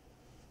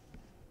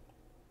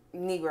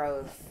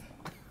Negroes.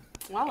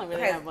 Well, I don't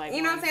really have like,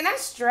 you know what I'm saying?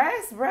 That's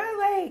stress, bro.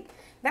 Like,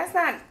 that's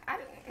not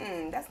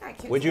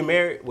cute. Would you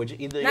marry? Would you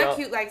either? Not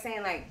cute, like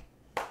saying like,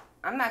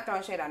 I'm not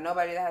throwing shade on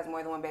nobody that has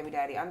more than one baby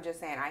daddy. I'm just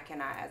saying I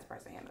cannot, as a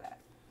person, handle that.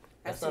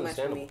 That's too much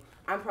for me.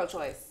 I'm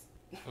pro-choice.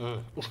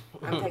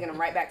 I'm taking them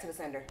right back to the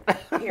sender.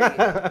 Period.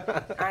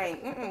 I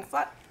ain't,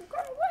 fuck,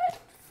 what?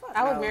 Fuck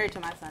I was no. married to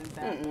my son's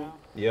dad. So.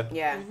 Yeah.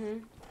 Yeah.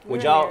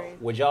 Mm-hmm.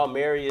 Would y'all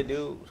marry a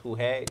dude who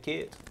had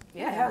kids?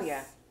 Yeah, hell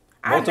yeah.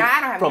 I don't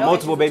have no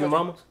multiple baby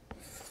mamas?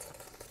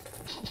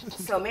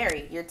 So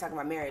Mary, you're talking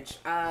about marriage.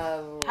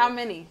 How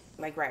many?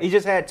 Like right. He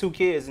just had 2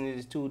 kids and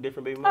it's 2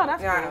 different baby mamas.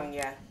 Oh, that's cool.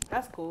 Yeah.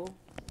 That's cool.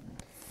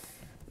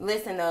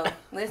 Listen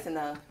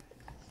though.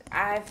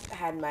 I've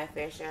had my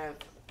fair share of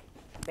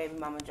baby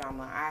mama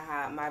drama.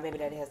 My baby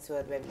daddy has 2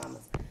 other baby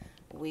mamas.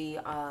 We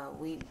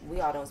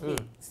all don't speak.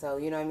 So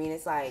you know what I mean?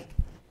 It's like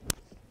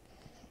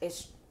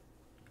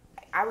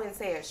I wouldn't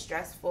say it's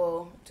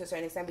stressful to a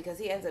certain extent because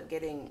he ends up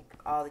getting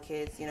all the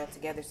kids,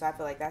 together. So I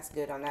feel like that's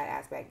good on that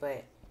aspect.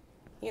 But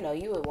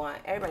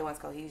everybody wants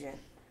cohesion.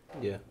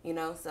 Yeah.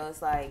 So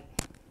it's like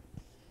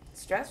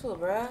stressful,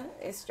 bruh.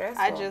 It's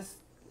stressful. I just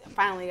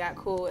finally got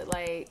cool with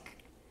like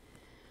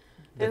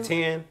the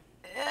 10.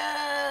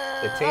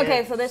 The 10.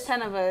 Okay, so there's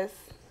 10 of us,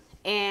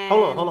 and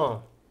hold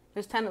on.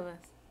 There's 10 of us.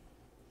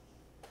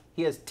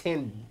 He has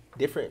 10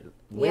 different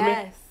women.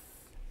 Yes.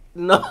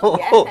 No,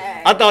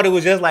 Yes. I thought it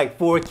was just like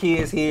 4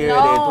 kids here,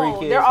 no, and 3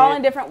 kids. They're all here.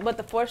 in different, but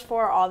the first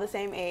 4 are all the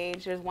same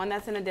age. There's one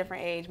that's in a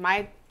different age.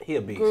 My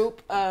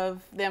group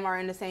of them are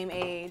in the same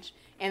age,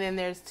 and then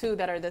there's 2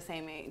 that are the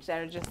same age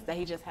that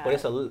he just had. But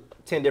it's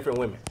 10 different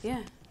women.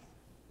 Yeah.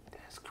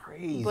 That's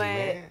crazy, but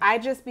man. I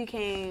just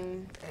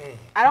became.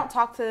 I don't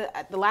talk to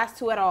the last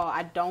 2 at all.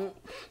 I don't.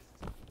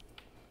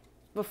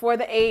 Before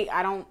the 8,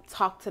 I don't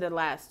talk to the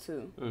last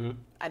 2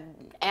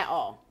 at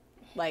all.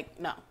 Like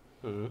no.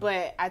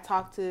 But I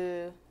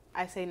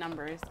say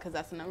numbers because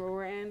that's the number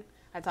we're in.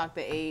 I talk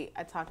to 8,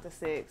 I talk to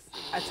 6,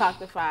 I talk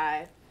to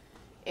 5,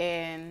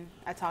 and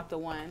I talk to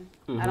 1.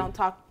 I don't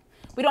talk.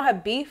 We don't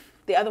have beef.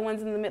 The other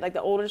ones in the mid, like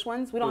the oldest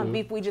ones, we don't have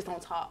beef. We just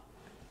don't talk.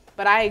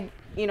 But I,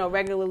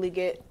 regularly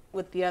get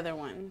with the other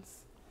ones.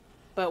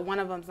 But one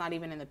of them's not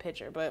even in the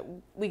picture. But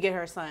we get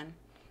her son,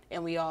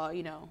 and we all,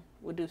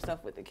 would do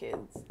stuff with the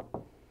kids.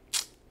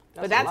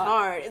 But that's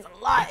hard. It's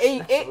a lot.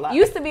 It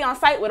used to be on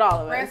site with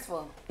all of us.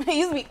 Stressful. It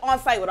used to be on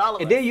site with all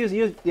of us.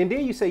 And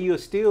then you say you'll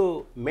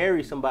still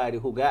marry somebody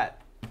who got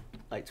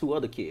like 2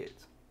 other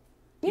kids.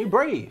 You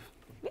brave.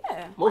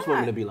 Yeah. Most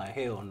women would be like,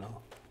 hell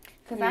no.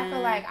 Because I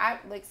feel like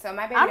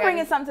my baby. I'm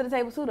bringing something to the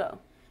table too, though.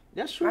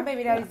 That's true. My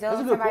baby daddy's dealing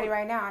with somebody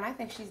right now, and I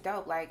think she's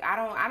dope. Like I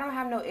don't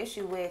have no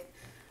issue with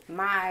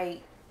my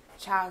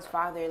child's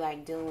father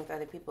like dealing with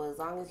other people as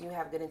long as you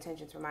have good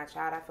intentions for my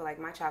child. I feel like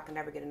my child can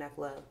never get enough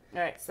love.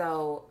 Right.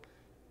 So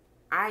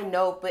I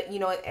know, but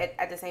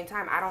at the same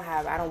time, I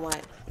don't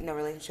want no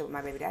relationship with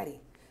my baby daddy.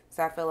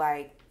 So I feel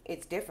like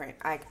it's different.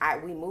 Like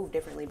we move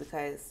differently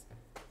because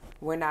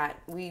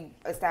we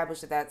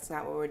established that that's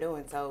not what we're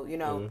doing. So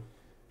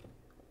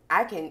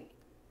I can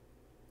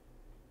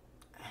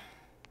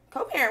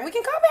co-parent. We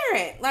can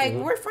co-parent. Like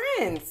we're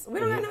friends. We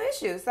don't have no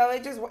issues. So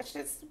it's just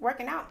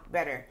working out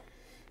better.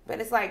 But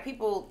it's like I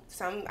feel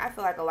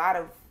like a lot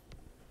of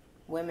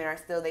women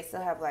they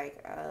still have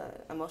like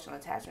emotional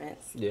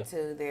attachments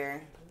to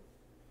their,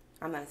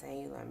 I'm not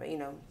saying you, but I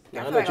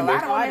feel like a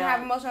lot of women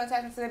have emotional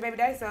attachments to their baby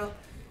daddy. So,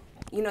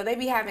 they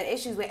be having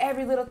issues with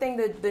every little thing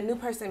the new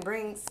person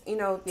brings,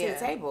 to the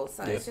table.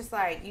 So it's just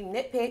like you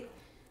nitpick.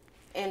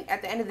 And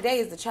at the end of the day,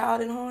 is the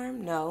child in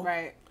harm? No.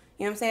 Right.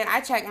 You know what I'm saying?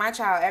 I check my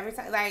child every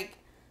time, like,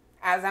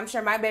 as I'm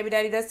sure my baby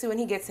daddy does too when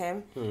he gets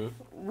him.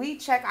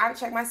 I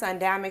check my son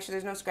down, make sure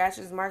there's no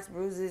scratches, marks,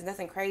 bruises,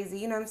 nothing crazy,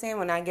 you know what I'm saying,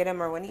 when I get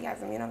him or when he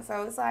has him,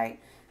 so it's like,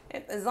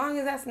 as long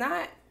as that's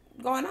not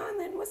going on,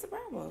 then what's the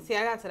problem? See,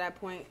 I got to that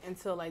point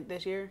until, like,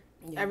 this year.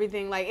 Yeah.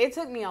 Everything, like, it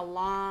took me a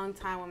long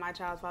time when my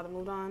child's father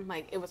moved on.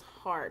 Like, it was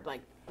hard,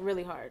 like,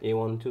 really hard. You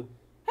want him to?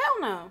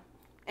 Hell no.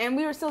 And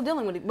we were still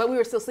dealing with it, but we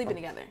were still sleeping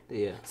together.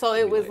 Yeah. So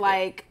it was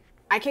like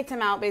I kicked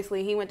him out,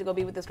 basically. He went to go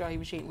be with this girl he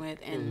was cheating with,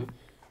 and,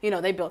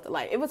 they built a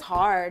life. It was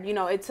hard.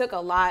 It took a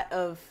lot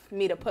of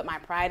me to put my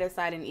pride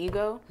aside and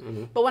ego.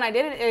 But when I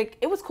did it,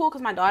 it was cool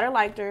because my daughter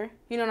liked her.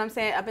 You know what I'm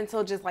saying? Up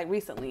until just, like,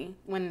 recently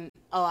when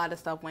a lot of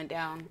stuff went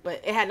down.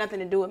 But it had nothing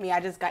to do with me. I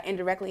just got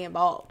indirectly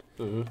involved.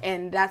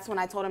 And that's when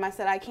I told him, I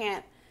said, I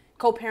can't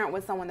co-parent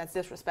with someone that's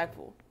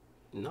disrespectful.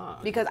 No.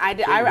 Because I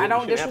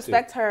don't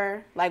disrespect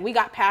her. Like, we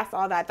got past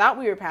all that. I thought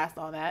we were past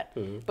all that.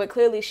 But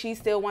clearly she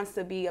still wants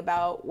to be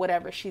about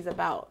whatever she's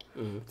about.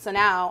 So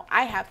now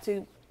I have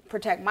to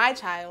protect my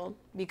child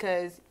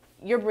because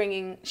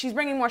she's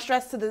bringing more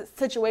stress to the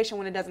situation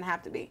when it doesn't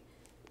have to be.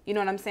 You know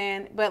what I'm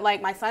saying? But,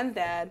 like, my son's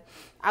dad,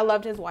 I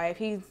loved his wife.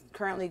 He's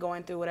currently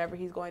going through whatever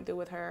he's going through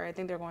with her. I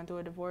think they're going through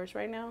a divorce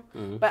right now.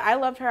 But I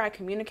loved her. I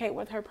communicate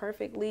with her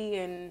perfectly,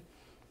 and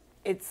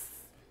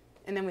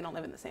then we don't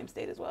live in the same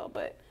state as well.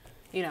 But,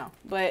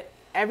 but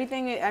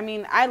everything, I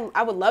mean, I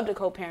would love to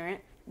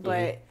co-parent,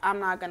 but I'm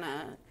not going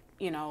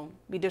to,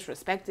 be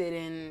disrespected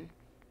and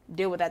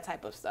deal with that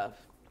type of stuff.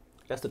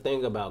 That's the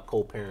thing about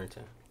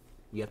co-parenting.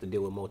 You have to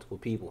deal with multiple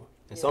people.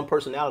 And some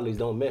personalities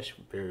don't mesh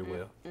very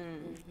well.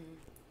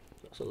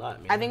 That's a lot,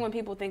 man. I think when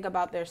people think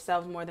about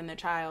themselves more than their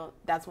child,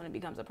 that's when it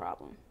becomes a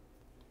problem.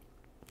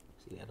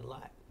 See that a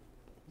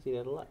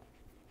lot.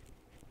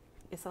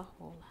 It's a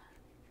whole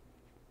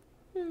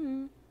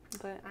lot.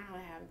 But I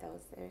don't have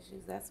those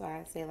issues. That's why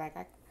I say like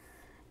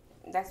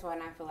that's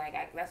when I feel like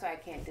that's why I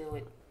can't deal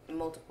with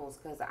multiples,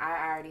 because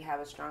I already have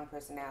a strong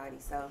personality.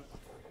 So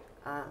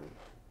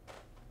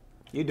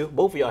You do.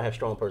 Both of y'all have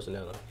strong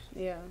personalities.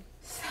 yeah.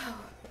 So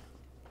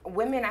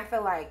women, I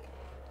feel like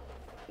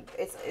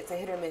it's a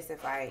hit or miss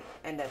if I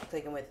end up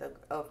clicking with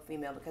a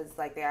female, because it's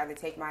like they either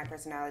take my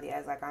personality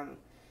as like I'm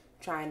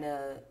trying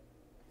to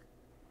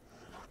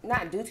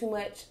not do too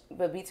much,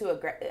 but be too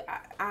aggressive.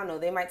 I don't know.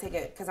 They might take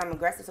it because I'm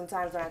aggressive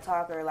sometimes when I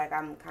talk, or like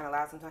I'm kind of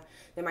loud sometimes.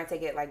 They might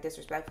take it like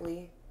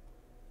disrespectfully,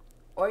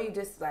 or you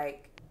just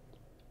like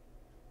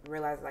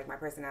realize like my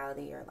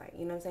personality, or like,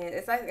 you know what I'm saying.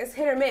 It's like it's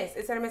hit or miss.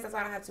 It's hit or miss. That's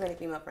why I don't have too many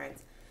female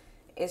friends.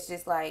 It's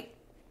just like,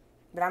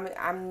 but I don't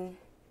know.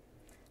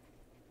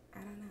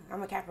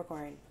 I'm a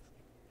Capricorn.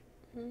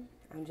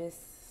 I'm just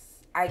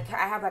I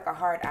have like a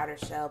hard outer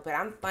shell, but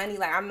I'm funny.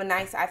 Like I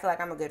feel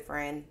like I'm a good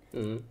friend.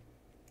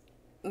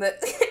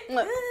 But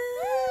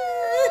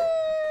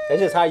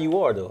that's just how you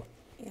are, though.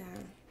 Yeah.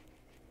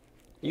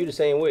 You the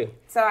same way.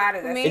 So out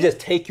of it just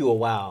take you a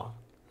while,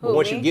 but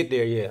once you get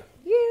there, yeah.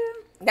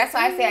 That's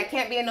why I say I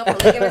can't be in no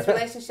polygamous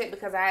relationship,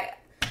 because I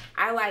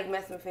like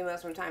messing with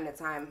females from time to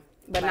time,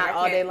 but not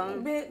all day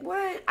long. But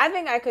what? I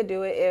think I could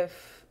do it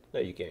if. No,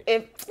 you can't.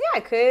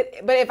 I could,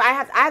 but if I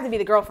have to be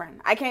the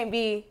girlfriend. I can't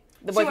be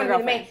the boyfriend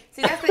girlfriend.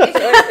 See, that's the issue.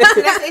 That's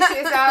the issue.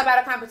 It's all about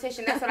a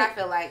competition. That's what I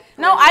feel like.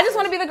 No, I just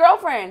want to be the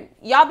girlfriend.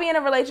 Y'all be in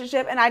a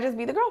relationship, and I just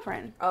be the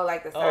girlfriend. Oh,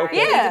 like the side. Oh, okay.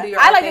 Yeah,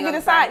 I like to be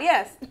the side.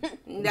 Yes.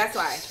 That's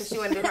why, because she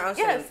want to do her own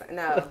Yes. shit.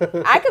 No.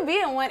 I could be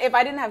in one if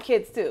I didn't have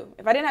kids too.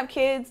 If I didn't have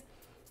kids,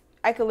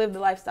 I could live the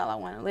lifestyle I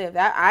want to live.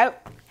 I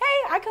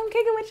come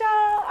kicking with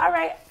y'all. All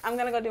right, I'm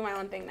gonna go do my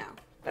own thing now.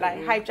 But I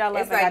hyped y'all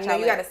up. It's like, no,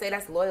 you gotta say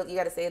that's loyal. You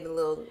gotta say the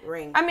little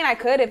ring. I mean, I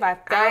could if I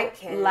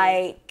felt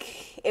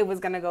like it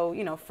was gonna go,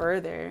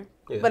 further.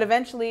 Yeah. But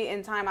eventually,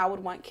 in time, I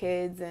would want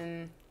kids,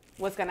 and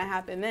what's gonna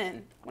happen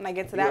then when I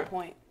get to that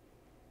point?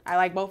 I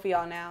like both of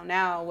y'all now.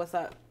 Now, what's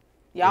up?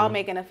 Y'all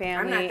making a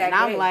family, and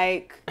I'm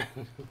like,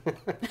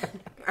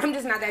 I'm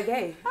just not that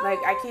gay. Like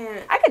I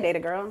can't. I could date a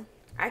girl.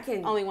 I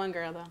can. Only one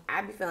girl though.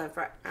 I be feeling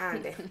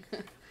Love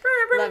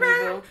you,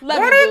 boo.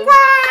 Love you, boo.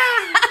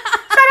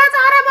 Shout out to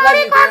all the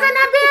Boricuas in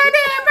the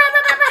building.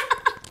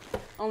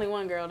 Only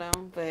one girl though,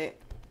 but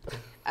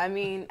I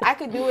mean, I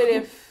could do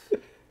it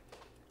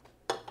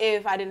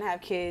if I didn't have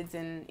kids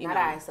and not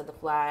eyes to the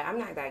fly. I'm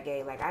not that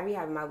gay. Like I be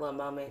having my little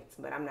moments,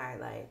 but I'm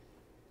not like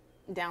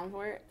down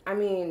for it. I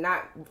mean,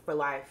 not for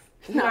life.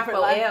 Not for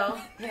life.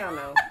 Hell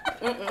no.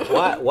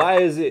 Why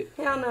is it?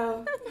 Hell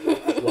no.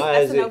 Why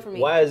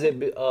is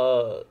it?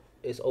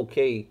 It's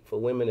okay for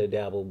women to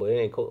dabble, but it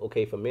ain't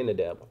okay for men to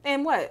dabble.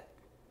 And what?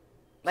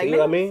 Like, see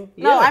what I mean?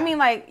 No, I mean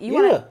like you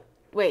wanna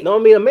wait. No, I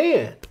mean a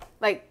man.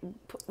 Like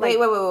wait.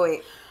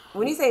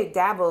 When you say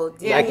dabble,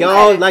 like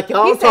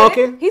y'all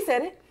talking. He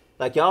said it.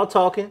 Like y'all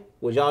talking.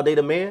 Would y'all date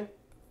a man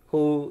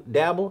who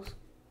dabbles?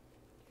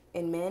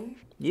 In men?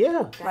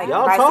 Yeah. Like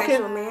y'all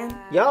talking. Man?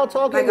 Y'all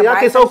talking. Like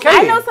y'all it's okay.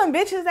 I know some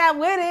bitches that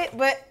with it,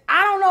 but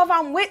I don't know if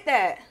I'm with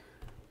that.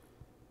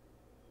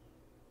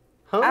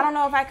 Huh? I don't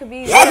know if I could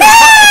be.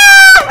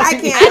 I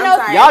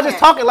can't. Y'all just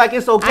talking like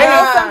it's okay. I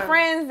know some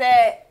friends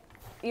that,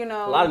 A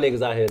lot of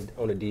niggas out here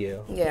on the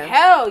DL. Yeah.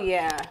 Hell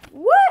yeah.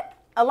 What?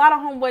 A lot of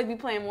homeboys be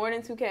playing more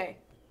than 2K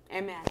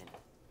and Madden.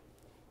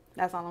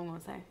 That's all I'm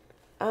gonna say.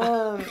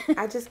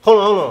 I just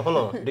hold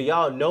on. Do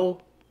y'all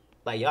know?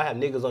 Like y'all have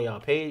niggas on y'all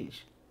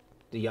page?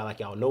 Do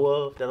y'all know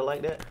of that are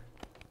like that?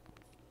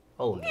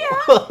 Oh no. Yeah.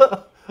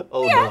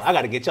 No. I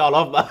gotta get y'all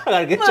off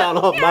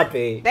my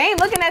page. They ain't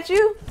looking at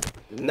you.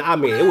 Nah, I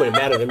mean it wouldn't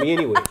matter to me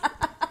anyway.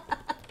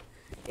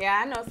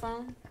 Yeah, I know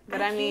some.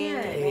 But I mean,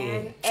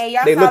 man. Hey,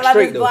 y'all saw Love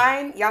is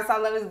Blind? Y'all saw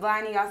Love is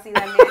Blind and y'all see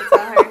that man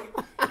tell her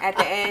at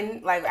the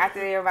end, like after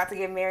they were about to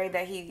get married,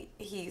 that he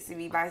used to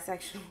be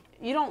bisexual.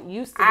 You don't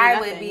used to be nothing.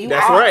 Would be.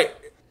 That's right.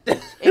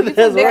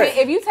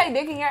 If you take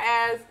dick in your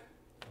ass,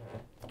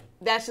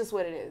 that's just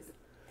what it is.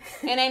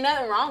 And ain't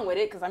nothing wrong with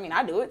it, because I mean,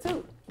 I do it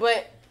too.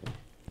 But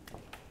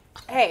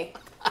hey,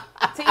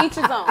 to each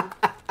his own.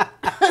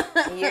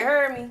 You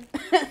heard me.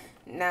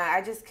 Nah,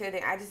 I just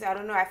couldn't. I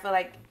don't know. I feel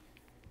like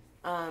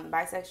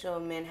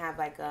bisexual men have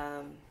like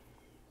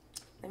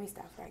let me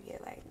stop before I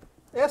get like.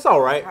 That's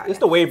all right. It's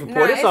the wave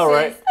report. It's all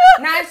right.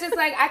 It's just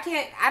like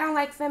I don't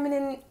like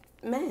feminine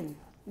men.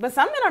 But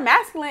some men are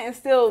masculine and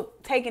still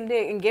taking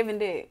dick and giving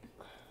dick.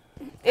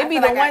 It'd be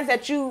the ones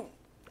that you.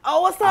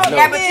 Oh, what's up?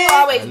 Yeah, but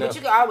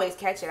you can always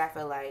catch it. I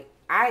feel like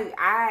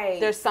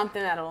there's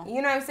something that'll.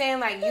 You know what I'm saying?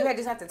 Like you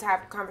just have to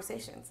have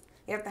conversations.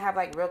 You have to have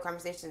like real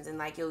conversations, and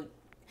like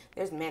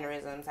there's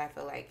mannerisms. I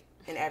feel like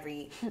in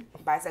every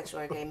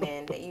bisexual or gay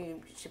man that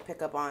you should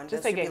pick up on.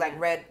 Just should be like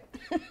red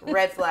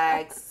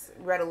flags,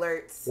 red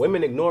alerts.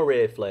 Women ignore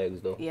red flags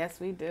though. Yes,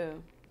 we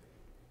do.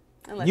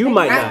 Unless you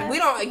might not. We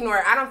don't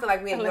ignore. I don't feel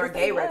like we ignore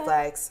gay red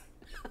flags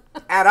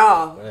at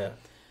all. Yeah.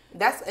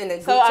 That's in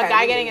a so a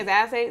guy getting his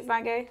ass ate is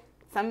not gay.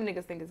 Some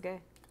niggas think it's gay.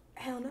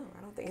 Hell no,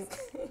 I don't think it's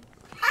gay.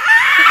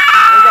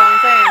 That's all I'm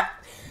saying.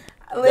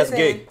 Listen, that's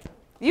gay.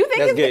 You think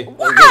that's it's gay?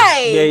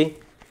 Why?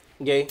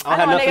 Gay. I don't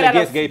have nothing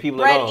against gay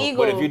people at all.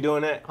 But if you're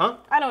doing that, huh?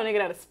 I know a nigga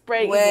that'll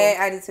spread eagle.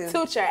 I do too.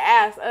 Toot your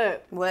ass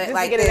up. What? Just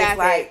Like to get this, his ass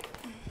like.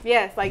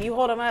 Yes, like you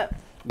hold him up.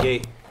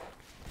 Gay.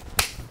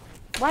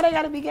 Why they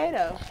gotta be gay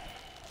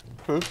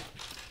though?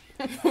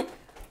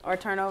 Or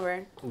turn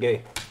over.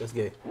 Gay. That's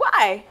gay.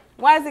 Why?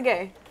 Why is it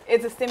gay?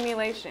 It's a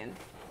stimulation.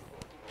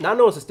 Now I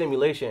know it's a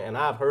stimulation, and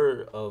I've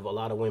heard of a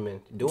lot of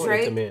women doing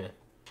it to men.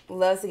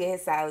 Loves to get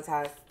his salad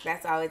tossed.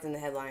 That's always in the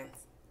headlines.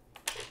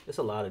 There's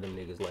a lot of them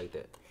niggas like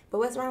that. But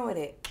what's wrong with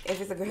it? If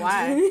it's a girl,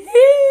 why?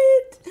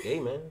 It's gay,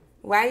 man.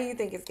 Why do you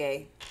think it's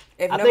gay?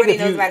 If nobody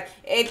knows about it,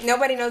 if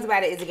nobody knows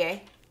about it, is it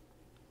gay?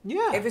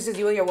 Yeah. If it's just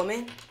you and your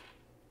woman.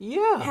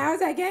 Yeah. How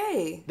is that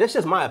gay? That's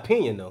just my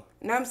opinion, though.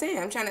 No, I'm saying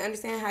I'm trying to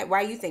understand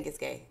why you think it's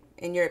gay,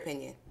 in your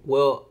opinion.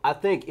 Well, I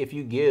think if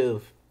you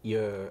give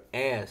your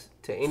ass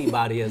to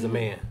anybody as a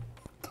man,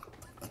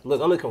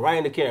 look, I'm looking right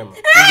in the camera.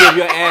 You give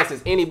your ass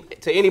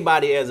to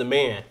anybody as a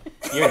man,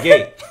 you're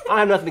gay. I don't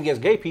have nothing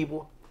against gay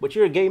people, but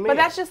you're a gay man. But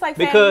that's just like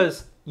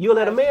because you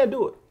let a man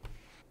do it.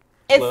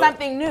 It's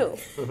something new.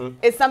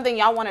 It's something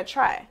y'all want to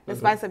try. The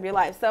spice up your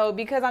life. So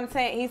because he's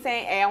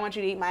saying, hey, I want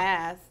you to eat my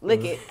ass,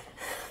 lick it.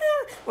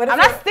 I'm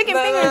not sticking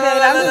fingers in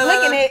it. I'm just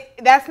licking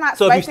it. That's not.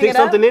 So if you stick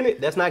something in it,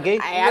 that's not gay.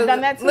 I've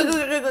done that too. Look.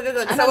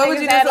 So what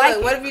would you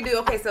do? What if you do?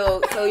 Okay,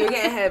 so you're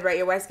getting head, right?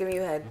 Your wife's giving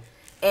you head,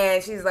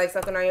 and she's like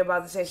sucking on your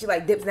balls and shit. She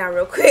like dips down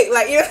real quick,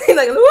 like you know,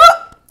 like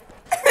whoop.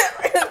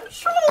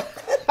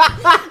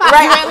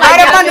 right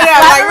up under there,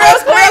 like real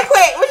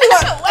quick. What you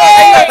want?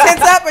 Are you gonna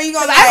tense up or you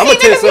gonna like?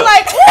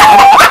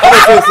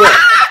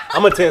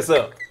 I'm gonna tense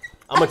up.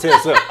 I'm gonna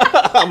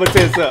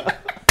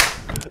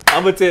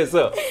tense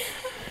up.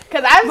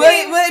 Cause I've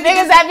seen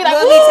niggas that be like,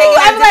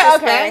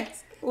 okay.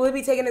 Will it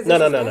be taken as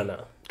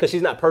no. Because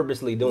she's not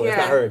purposely doing it. It's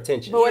not her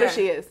intention. But what if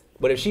she is?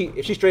 But if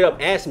she straight up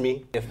asked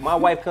me, if my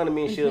wife come to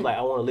me and she was like,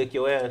 I want to lick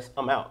your ass,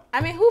 I'm out. I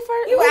mean, who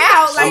first? You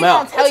out? Like, I'm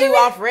out. Tell you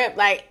off rip,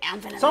 like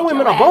I'm finna. Some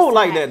women are bold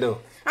like that though.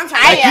 I'm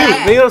trying to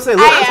you know what I'm saying?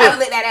 Look, I'm trying to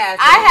lick that ass.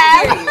 I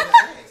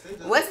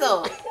have.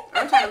 Whistle.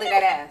 I'm trying to lick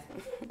that ass.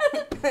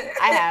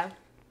 I have.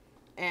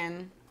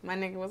 And my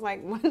nigga was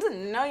like,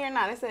 no, you're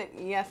not. I said,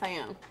 yes, I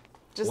am.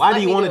 Just why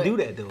do you want to do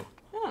that though?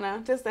 I don't know.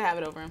 Just to have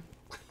it over him.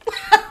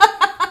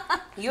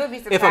 You would be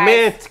surprised. If a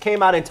man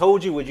came out and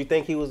told you, would you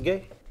think he was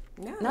gay?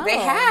 No. They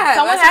have.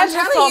 Someone has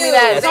just told me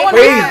that.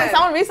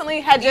 Someone recently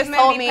had just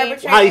told me.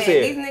 How you say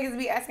it? These niggas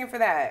be asking for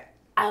that.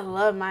 I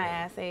love my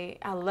ass ate.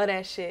 I love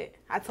that shit.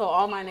 I told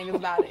all my niggas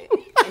about it.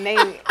 And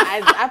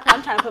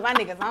I'm trying to put my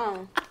niggas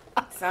on.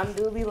 Some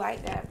do be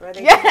like that, bro.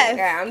 Yes.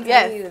 I'm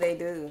telling you, they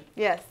do.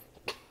 Yes.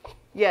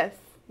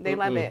 They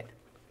love it.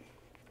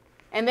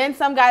 And then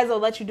some guys will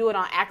let you do it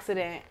on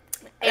accident.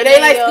 And they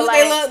like scoot,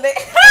 they do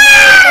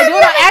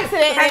it on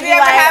accident. Have you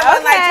ever had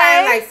one like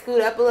trying to like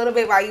scoot up a little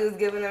bit while you was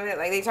giving them it?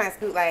 Like they trying to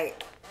scoot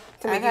like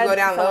to make you go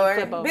down lower.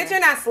 Bitch,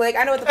 you're not slick.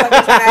 I know what the fuck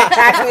you're trying to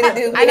ask me to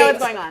do. Bitch. I know what's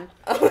going on.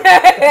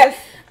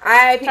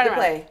 I peeped the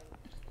play.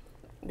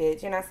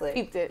 Bitch, you're not slick.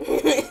 Peeped it.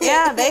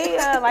 Yeah, they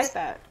like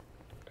that.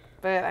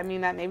 But I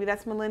mean, maybe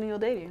that's millennial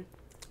dating.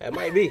 That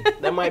might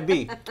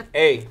be.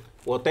 Hey,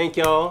 well, thank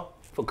y'all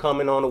for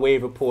coming on the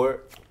Wave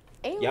Report.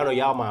 Y'all know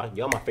y'all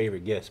my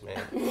favorite guests,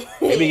 man.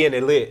 They be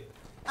getting it lit.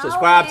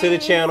 Subscribe to the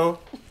channel,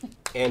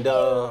 and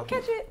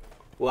catch it.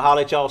 We'll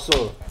holler at y'all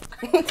soon.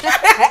 Keep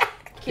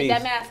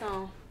that mask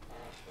on.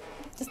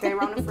 Stay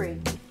around the free.